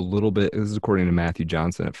got a little bit. This is according to Matthew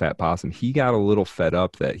Johnson at Fat Possum. He got a little fed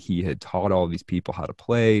up that he had taught all these people how to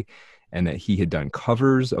play, and that he had done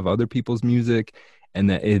covers of other people's music, and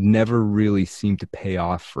that it never really seemed to pay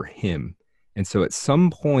off for him. And so at some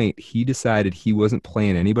point, he decided he wasn't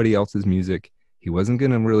playing anybody else's music. He wasn't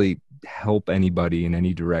going to really help anybody in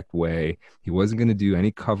any direct way. He wasn't going to do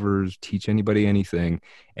any covers, teach anybody anything.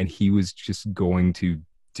 And he was just going to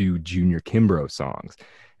do Junior Kimbrough songs.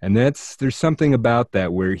 And there's something about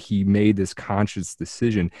that where he made this conscious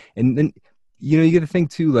decision. And then, you know, you get to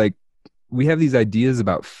think too, like we have these ideas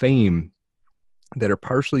about fame that are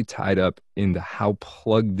partially tied up into how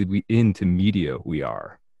plugged we into media we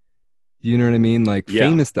are. You know what I mean? Like Yeah.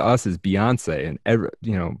 famous to us is Beyonce, and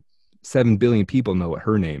you know, 7 billion people know what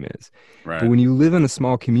her name is. Right. But when you live in a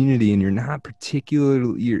small community and you're not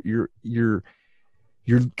particularly, you're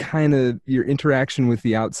kind of, your interaction with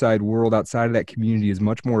the outside world outside of that community is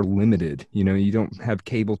much more limited. You know, you don't have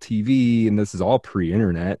cable TV, and this is all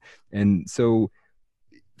pre-internet. And so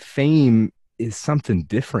fame is something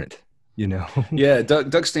different, you know? Yeah.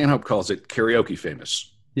 Doug Stanhope calls it karaoke famous.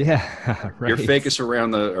 Yeah, right. You're famous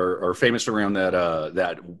around or famous around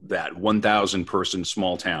that 1,000 person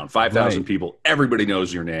small town, 5,000 Right. people. Everybody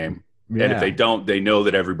knows your name, Yeah. and if they don't, they know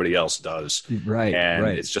that everybody else does. Right, And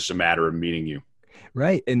right. it's just a matter of meeting you.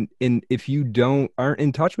 Right. And if you aren't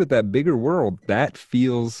in touch with that bigger world, that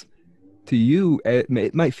feels to you, it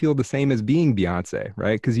might feel the same as being Beyonce,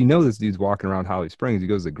 right? Because you know this dude's walking around Holly Springs. He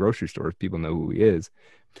goes to the grocery stores, people know who he is,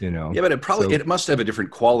 you know. Yeah, but it must have a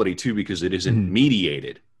different quality too because it isn't Mhm.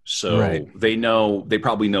 mediated. So Right. they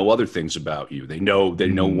probably know other things about you. They know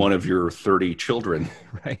Mhm. one of your 30 children.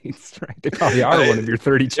 Right. Right. They probably are one of your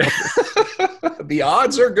 30 children. The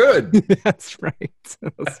odds are good. That's right.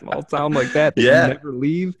 A small town like that you Yeah. never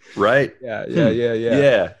leave. Right. Yeah, yeah, yeah, yeah.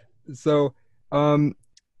 Yeah. So,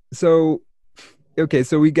 so okay,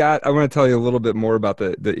 so I want to tell you a little bit more about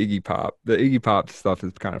the Iggy Pop. The Iggy Pop stuff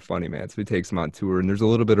is kind of funny, man. So he takes him on tour, and there's a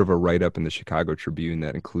little bit of a write-up in the Chicago Tribune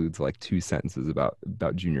that includes like 2 sentences about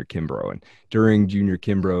Junior Kimbrough. And during Junior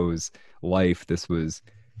Kimbrough's life, this was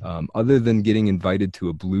other than getting invited to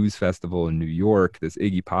a blues festival in New York, this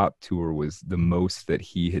Iggy Pop tour was the most that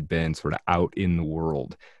he had been sort of out in the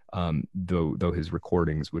world. Though his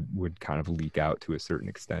recordings would kind of leak out to a certain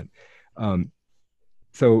extent.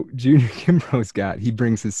 So Junior he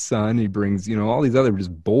brings his son, he brings, you know, all these other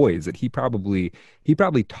just boys that he probably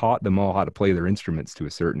taught them all how to play their instruments to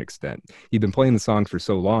a certain extent. He'd been playing the songs for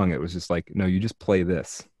so long, it was just like, no, you just play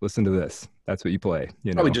this. Listen to this. That's what you play.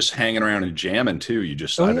 You know, Probably just hanging around and jamming too. You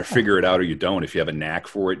just Oh, either yeah. figure it out or you don't. If you have a knack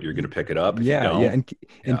for it, you're going to pick it up. If you yeah, don't, yeah. And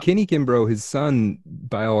Yeah. Kenny Kimbrough, his son,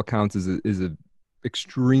 by all accounts, is a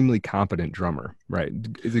extremely competent drummer, right?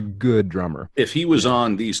 Is a good drummer. if he was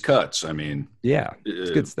on these cuts, I mean, Yeah,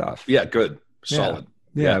 it's good stuff. yeah, good, Yeah. solid.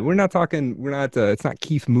 Yeah, Yeah. we're not, it's not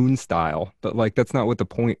Keith Moon style, but like, that's not what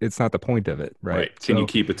it's not the point of it, right? Right. Can you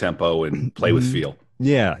keep a tempo and play with Mhm. feel?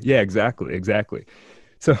 Yeah, yeah, exactly.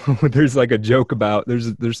 So there's like a joke about,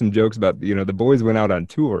 there's some jokes about, you know, the boys went out on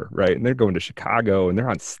tour, right? And they're going to Chicago and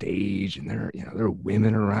they're on stage and there are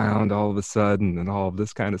women around all of a sudden and all of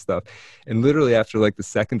this kind of stuff. And literally after like the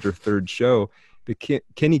second or third show,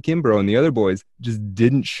 Kenny Kimbrough and the other boys just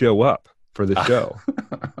didn't show up. for the show.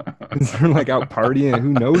 They're like out partying.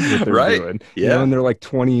 Who knows what they're Right. doing? Yeah. You know, and they're like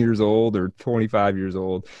 20 years old or 25 years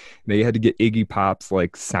old. They had to get Iggy Pop's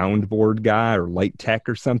like soundboard guy or light tech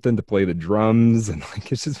or something to play the drums. And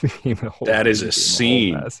like, it just became a whole, That is a whole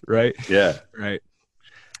scene. mess, right? Yeah. Right.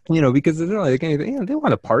 You know, because they're like anything, you know, they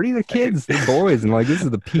want to party. They're kids, they're boys, and like this is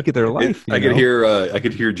the peak of their life. I could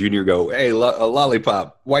hear Junior go, "Hey,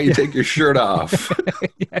 Lollipop, why you take your shirt off?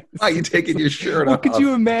 Yes. Why you taking your shirt Well, off?" could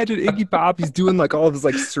you imagine Iggy Pop? He's doing like all of his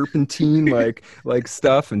like serpentine like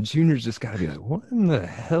stuff, and Junior's just got to be like, "What in the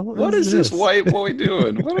hell? What is this white boy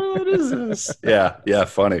doing? What is this?" Yeah,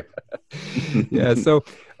 funny. Yeah. So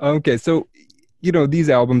okay, so you know, these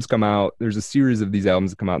albums come out. There's a series of these albums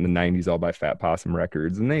that come out in the 90s, all by Fat Possum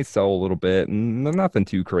Records, and they sell a little bit, and they're nothing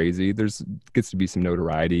too crazy. There's gets to be some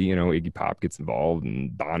notoriety. You know, Iggy Pop gets involved,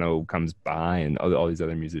 and Bono comes by, and all these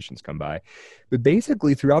other musicians come by. But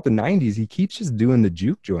basically, throughout the 90s, he keeps just doing the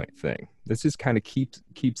juke joint thing. This just kind of keeps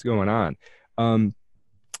going on.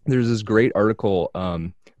 There's this great article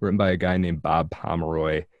written by a guy named Bob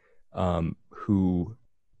Pomeroy, who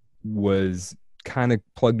was kind of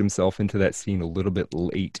plugged himself into that scene a little bit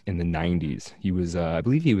late in the 90s. He was I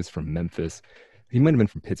believe he was from Memphis. He might have been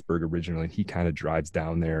from Pittsburgh originally. He kind of drives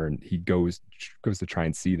down there and he goes to try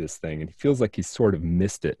and see this thing, and he feels like he sort of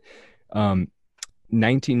missed it.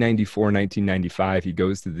 1994, 1995, he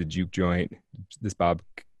goes to the juke joint. This Bob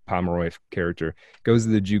Pomeroy character goes to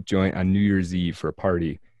the juke joint on New Year's Eve for a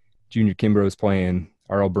party. Junior Kimbrough's playing,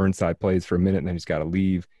 R.L. Burnside plays for a minute, and then he's got to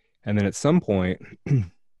leave. And then at some point,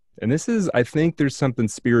 and this is, I think there's something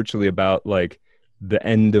spiritually about like the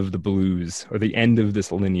end of the blues or the end of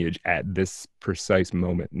this lineage at this precise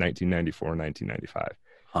moment, 1994, 1995.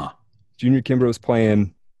 Huh. Junior Kimbrough's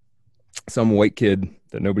playing, some white kid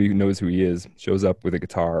that nobody knows who he is shows up with a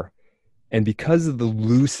guitar. And because of the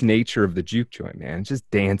loose nature of the juke joint, man, just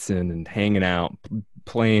dancing and hanging out,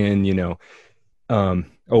 playing, you know.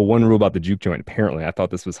 One rule about the juke joint, apparently, I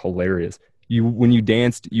thought this was hilarious. When you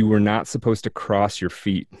danced, you were not supposed to cross your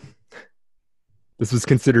feet. This was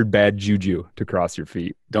considered bad juju to cross your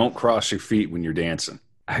feet. Don't cross your feet when you're dancing.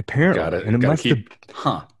 Apparently. And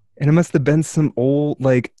it must have been some old,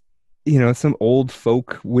 like, you know, some old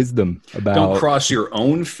folk wisdom about. Don't cross your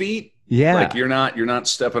own feet. Yeah. Like you're not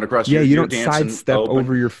stepping across. Yeah, you you're don't sidestep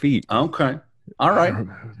over your feet. Okay. All right.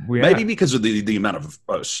 Yeah. Maybe because of the amount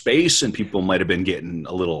of space, and people might have been getting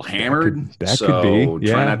a little hammered. That could be.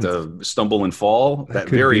 Yeah. Try not to stumble and fall. That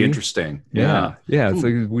very be. Interesting. Yeah. It's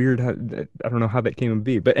like weird. I don't know how that came to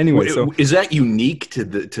be, but anyway. So is that unique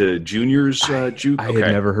to Junior's juke? I had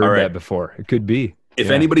never heard that before. It could be. If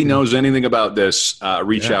anybody knows anything about this,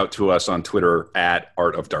 reach out to us on Twitter at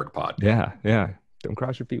Art of Dark Pod. Yeah. Don't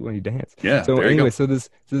cross your feet when you dance. Yeah. So anyway, so this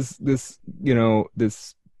you know,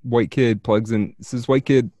 this white kid plugs in. This white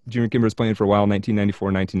kid, Junior Kimbrough's playing for a while, 1994,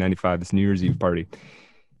 1995, this New Year's Eve party.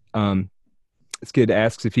 This kid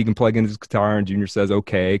asks if he can plug in his guitar, and Junior says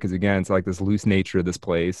okay, because again, it's like this loose nature of this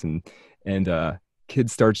place, and kid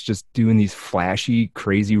starts just doing these flashy,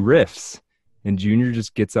 crazy riffs, and Junior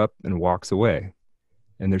just gets up and walks away.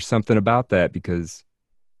 And there's something about that, because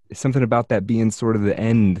it's something about that being sort of the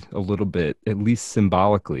end a little bit, at least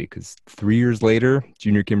symbolically, because 3 years later,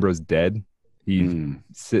 Junior Kimbrough's dead. He's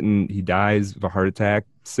sitting, he dies of a heart attack,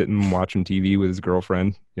 sitting watching TV with his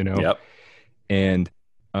girlfriend, you know? Yep. And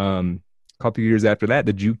a couple of years after that,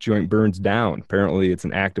 the juke joint burns down. Apparently it's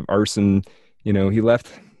an act of arson. You know, he left,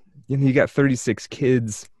 you know, he got 36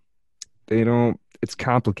 kids. It's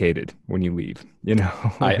complicated when you leave, you know?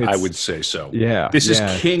 I would say so. Yeah. This is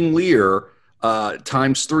King Lear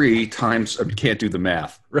times 3 times, I can't do the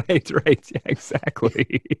math. Right. Yeah,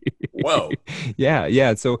 exactly. Whoa.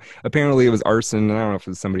 Yeah. So apparently it was arson. And I don't know if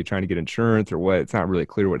it was somebody trying to get insurance or what. It's not really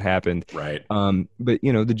clear what happened. Right. But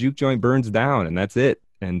you know, the juke joint burns down, and that's it.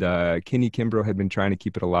 And Kenny Kimbrough had been trying to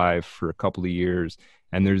keep it alive for a couple of years.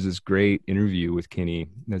 And there's this great interview with Kenny.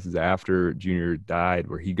 This is after Junior died,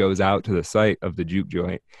 where he goes out to the site of the juke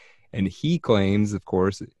joint, and he claims, of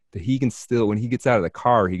course, that he can still, when he gets out of the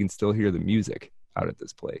car, he can still hear the music out at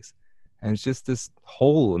this place. And it's just this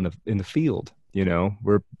hole in the field, you know,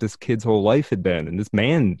 where this kid's whole life had been, and this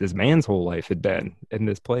man's whole life had been in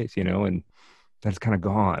this place, you know, and that's kind of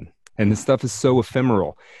gone. And this stuff is so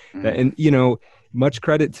ephemeral. And, you know, much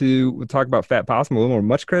credit to, we'll talk about Fat Possum a little more,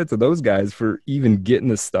 much credit to those guys for even getting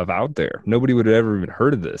this stuff out there. Nobody would have ever even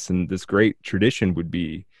heard of this. And this great tradition would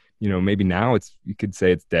be, you know, maybe now you could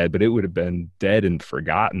say it's dead, but it would have been dead and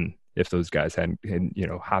forgotten if those guys hadn't, you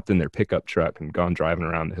know, hopped in their pickup truck and gone driving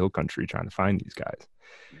around the hill country trying to find these guys.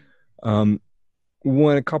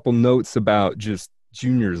 A couple notes about just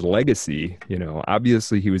Junior's legacy,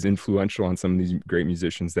 obviously he was influential on some of these great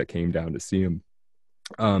musicians that came down to see him.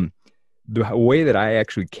 The way that I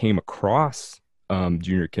actually came across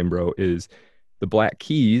Junior Kimbrough is the Black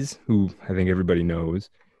Keys, who I think everybody knows,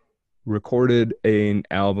 recorded an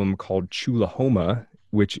album called Chulahoma,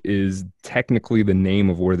 which is technically the name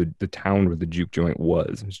of where the town where the juke joint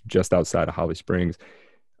was. It's just outside of Holly Springs.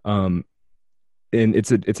 And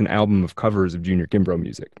it's an album of covers of Junior Kimbrough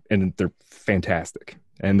music, and they're fantastic.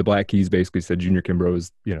 And the Black Keys basically said Junior Kimbrough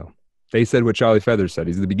is, they said what Charlie Feathers said.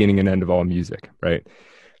 He's the beginning and end of all music, right?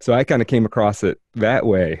 So I kind of came across it that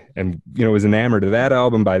way and, was enamored of that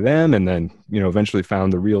album by them, and then, eventually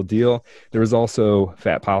found the real deal. There was also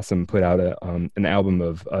Fat Possum put out an album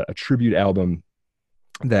of a tribute album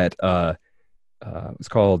that was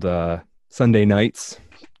called Sunday Nights,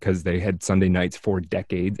 because they had Sunday nights for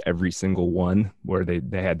decades, every single one, where they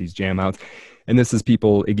had these jam outs. And this is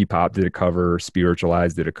people, Iggy Pop did a cover,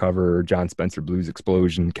 Spiritualized did a cover, John Spencer Blues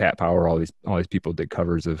Explosion, Cat Power, all these people did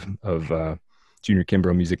covers of Junior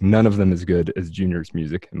Kimbrough music. None of them as good as Junior's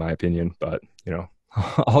music, in my opinion, but,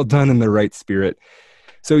 all done in the right spirit.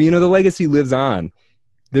 So, the legacy lives on.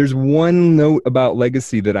 There's one note about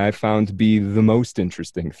legacy that I found to be the most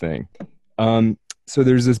interesting thing. So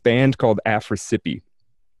there's this band called Afrasipi.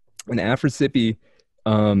 And Afrasipi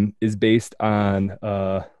is based on,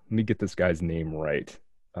 let me get this guy's name right.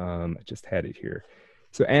 I just had it here.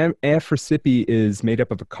 So Afrasipi is made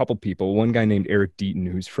up of a couple people. One guy named Eric Deaton,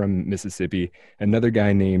 who's from Mississippi. Another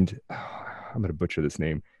guy named, I'm going to butcher this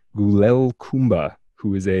name, Gulel Kumba,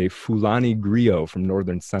 who is a Fulani griot from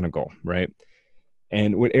northern Senegal, right?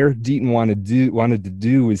 And what Eric Deaton wanted to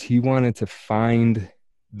do is he wanted to find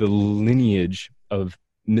the lineage of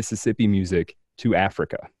Mississippi music to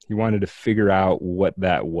Africa. He wanted to figure out what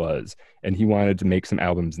that was, and he wanted to make some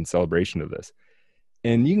albums in celebration of this.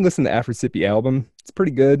 And you can listen to Afrasipi album. It's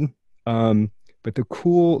pretty good. But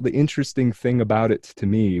the interesting thing about it to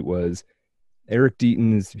me was Eric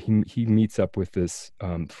Deaton he meets up with this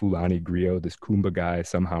Fulani griot, this Kumba guy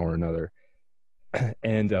somehow or another.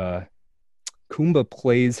 And Kumba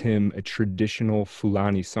plays him a traditional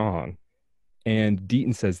Fulani song. And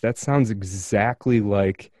Deaton says, that sounds exactly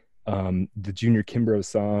like the Junior Kimbrough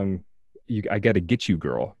song, I Gotta Get You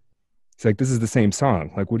Girl. It's like, this is the same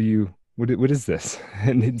song. Like, what is this?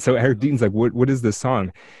 And so Eric Deaton's like, what is this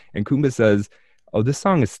song? And Kumba says, oh, this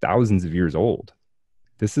song is thousands of years old.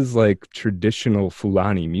 This is like traditional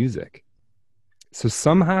Fulani music. So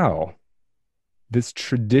somehow this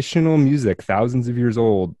traditional music, thousands of years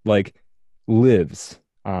old, like lives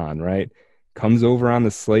on, right? Comes over on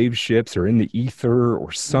the slave ships or in the ether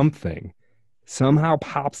or something, somehow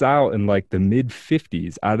pops out in like the mid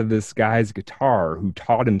 50s out of this guy's guitar who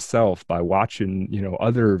taught himself by watching,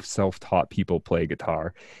 other self-taught people play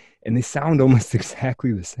guitar. And they sound almost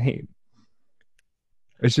exactly the same.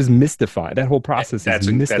 It's just mystifying. That whole process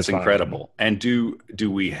is mystifying. That's incredible. And do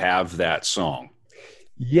we have that song?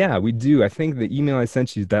 Yeah, we do. I think the email I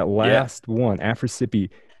sent you, that last one,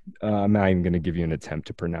 Afrasipi, I'm not even going to give you an attempt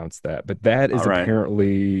to pronounce that, but that is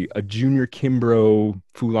apparently a Junior Kimbrough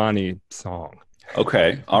Fulani song.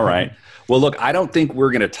 Okay. All right. Well, look, I don't think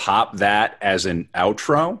we're going to top that as an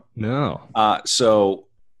outro. No. So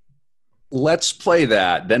let's play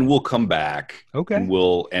that. Then we'll come back. Okay.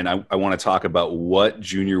 And I want to talk about what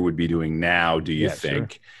Junior would be doing now, do you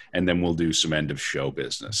think? Sure. And then we'll do some end of show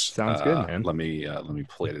business. Sounds good, man. Let me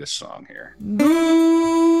play this song here.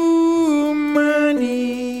 Do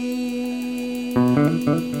money.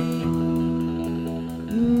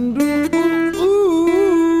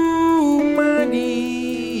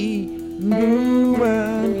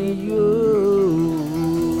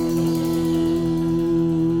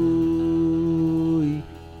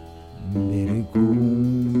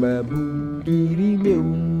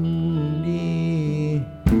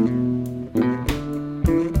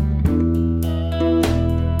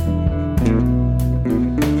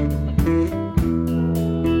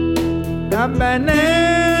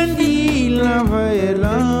 Banandi la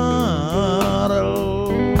vaelaro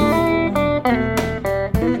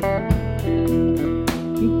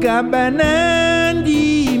Kabanandi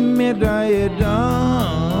medaille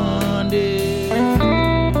dande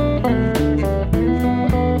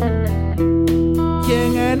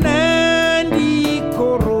Kenganandi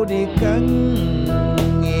koro de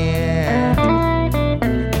kange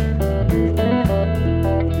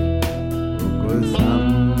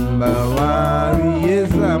Kusamba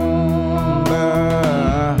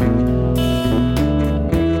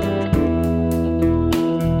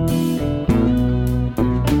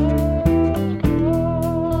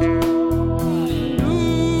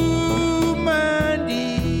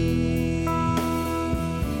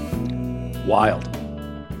Wild.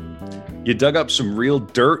 You dug up some real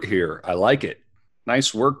dirt here. I like it.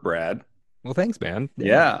 Nice work, Brad. Well, thanks, man.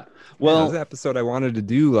 Yeah. Well, Well, this episode I wanted to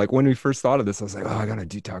do, like when we first thought of this, I was like, oh, I gotta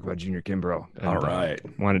talk about Junior Kimbrough. And, all right.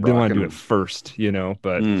 didn't want to Rockin' do it first,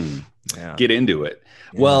 but yeah. Get into it.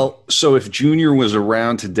 Yeah. Well, so if Junior was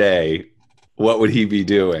around today, what would he be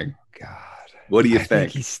doing? God, What do you I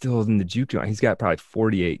think? he's still in the juke joint. He's got probably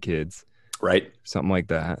 48 kids, Right? something like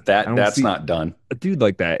that. I That don't that's see not done. a dude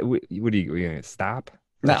like that. What are you gonna stop?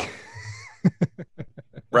 No.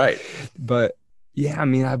 Right. But yeah, I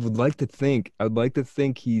mean, I would like to think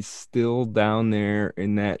he's still down there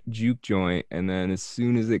in that juke joint. And then as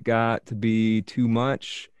soon as it got to be too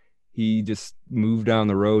much, he just moved down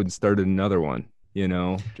the road and started another one,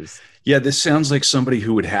 just Yeah, this sounds like somebody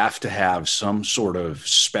who would have to have some sort of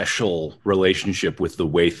special relationship with the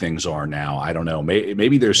way things are now. I don't know.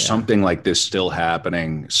 Maybe there's something like this still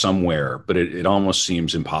happening somewhere, but it almost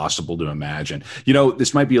seems impossible to imagine.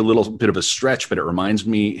 This might be a little bit of a stretch, but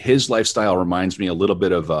his lifestyle reminds me a little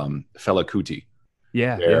bit of Fela Kuti.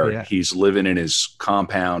 yeah. He's living in his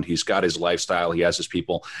compound. He's got his lifestyle. He has his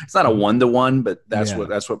people. It's not a one-to-one, but that's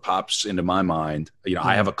what pops into my mind.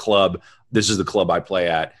 I have a club. This is the club I play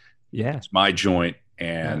at. Yeah. It's my joint.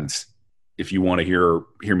 And if you want to hear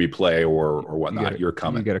me play or whatnot, you're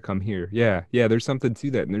coming. You got to come here. Yeah. Yeah. There's something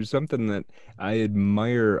to that. And there's something that I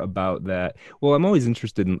admire about that. Well, I've always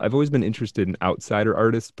been interested in outsider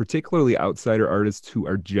artists, particularly outsider artists who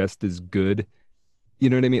are just as good. You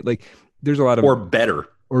know what I mean? Like there's a lot of, or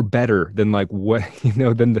better than like what,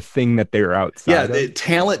 than the thing that they're outside of.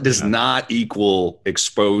 Talent does not equal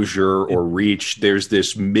exposure or reach. There's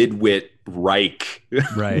this midwit Reich,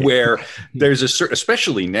 Right. where there's a certain,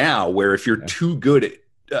 especially now, where if you're too good,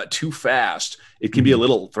 too fast, it can be a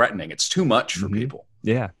little threatening. It's too much for people.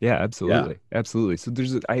 Yeah, absolutely. Absolutely. So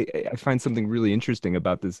I find something really interesting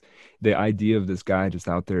about the idea of this guy just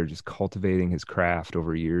out there, just cultivating his craft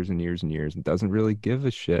over years and years and years and doesn't really give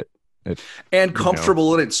a shit. And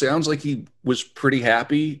comfortable, and it sounds like he was pretty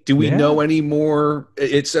happy. Do we know any more?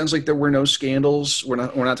 It sounds like there were no scandals. We're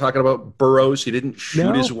not talking about Burroughs. He didn't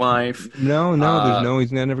shoot his wife. No.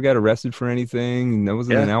 He's never got arrested for anything. He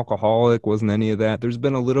wasn't an alcoholic. Wasn't any of that. There's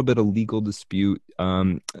been a little bit of legal dispute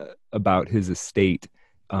about his estate.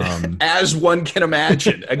 As one can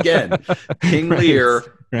imagine. Again, King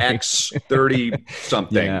Lear, X 30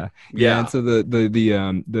 something. Yeah. And so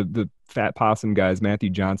the Fat Possum guys, Matthew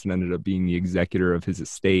Johnson ended up being the executor of his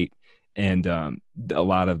estate, and a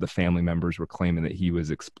lot of the family members were claiming that he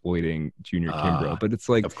was exploiting Junior Kimbrough. But it's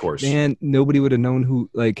like, of course, man, nobody would have known who.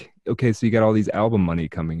 Like, okay, so you got all these album money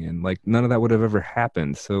coming in, like none of that would have ever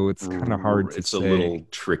happened. So it's kind of hard to It's say. a little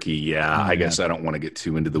tricky. Yeah, I guess I don't want to get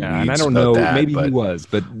too into the weeds. And I don't know. That, maybe he was,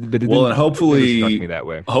 but it well, and it hopefully, struck me that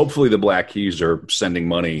way. Hopefully, the Black Keys are sending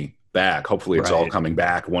money back. Hopefully it's all coming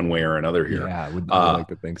back one way or another here. Yeah, I would like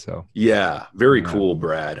to think so. Yeah, very cool,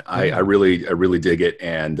 Brad. I really dig it,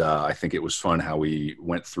 and I think it was fun how we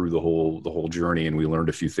went through the whole journey, and we learned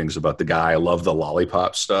a few things about the guy. I love the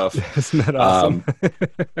lollipop stuff. Isn't that awesome?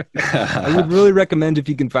 I would really recommend, if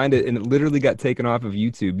you can find it, and it literally got taken off of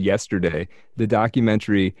YouTube yesterday, the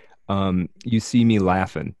documentary You See Me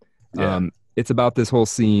Laughing. Yeah. It's about this whole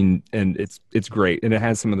scene, and it's great, and it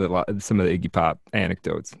has some of the Iggy Pop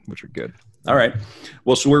anecdotes, which are good. All right.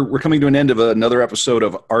 Well, so we're coming to an end of another episode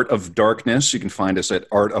of Art of Darkness. You can find us at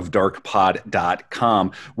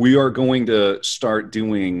artofdarkpod.com. We are going to start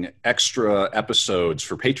doing extra episodes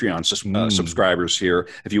for Patreon subscribers here.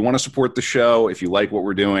 If you want to support the show, if you like what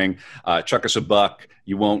we're doing, chuck us a buck.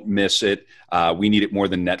 You won't miss it. We need it more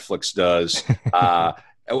than Netflix does.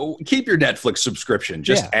 Keep your Netflix subscription.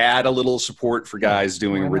 Just add a little support for guys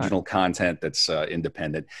doing original content that's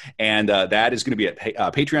independent. And that is going to be at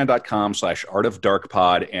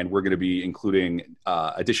patreon.com/artofdarkpod. And we're going to be including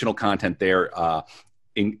additional content there,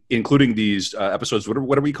 including these episodes.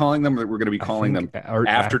 What are we calling them? We're going to be calling them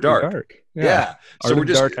After Dark. Yeah. So we're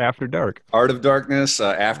just After Dark. Art of Darkness,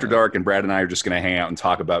 After Dark, and Brad and I are just going to hang out and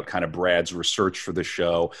talk about kind of Brad's research for the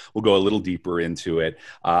show. We'll go a little deeper into it,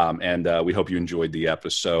 and we hope you enjoyed the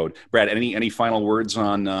episode. Brad, any final words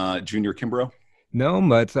on Junior Kimbrough? No,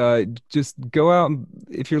 but just go out.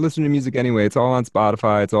 If you're listening to music anyway, it's all on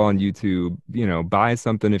Spotify. It's all on YouTube. Buy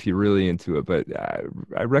something if you're really into it. But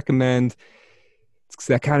I recommend. It's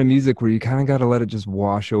that kind of music where you kind of got to let it just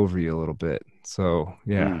wash over you a little bit. So,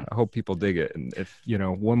 I hope people dig it. And if,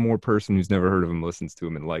 one more person who's never heard of him listens to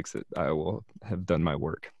him and likes it, I will have done my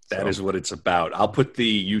work. That is what it's about. I'll put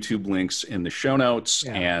the YouTube links in the show notes,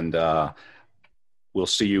 and we'll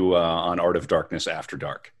see you on Art of Darkness After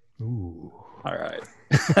Dark. Ooh. All right.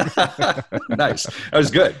 Nice. That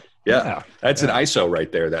was good. Yeah. That's an ISO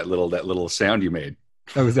right there. That little sound you made.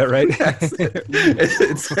 Oh, is that right?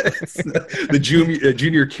 it's the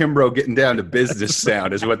junior Kimbrough getting down to business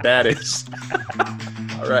sound is what that is.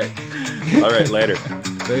 All right. Later.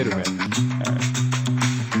 Later, man.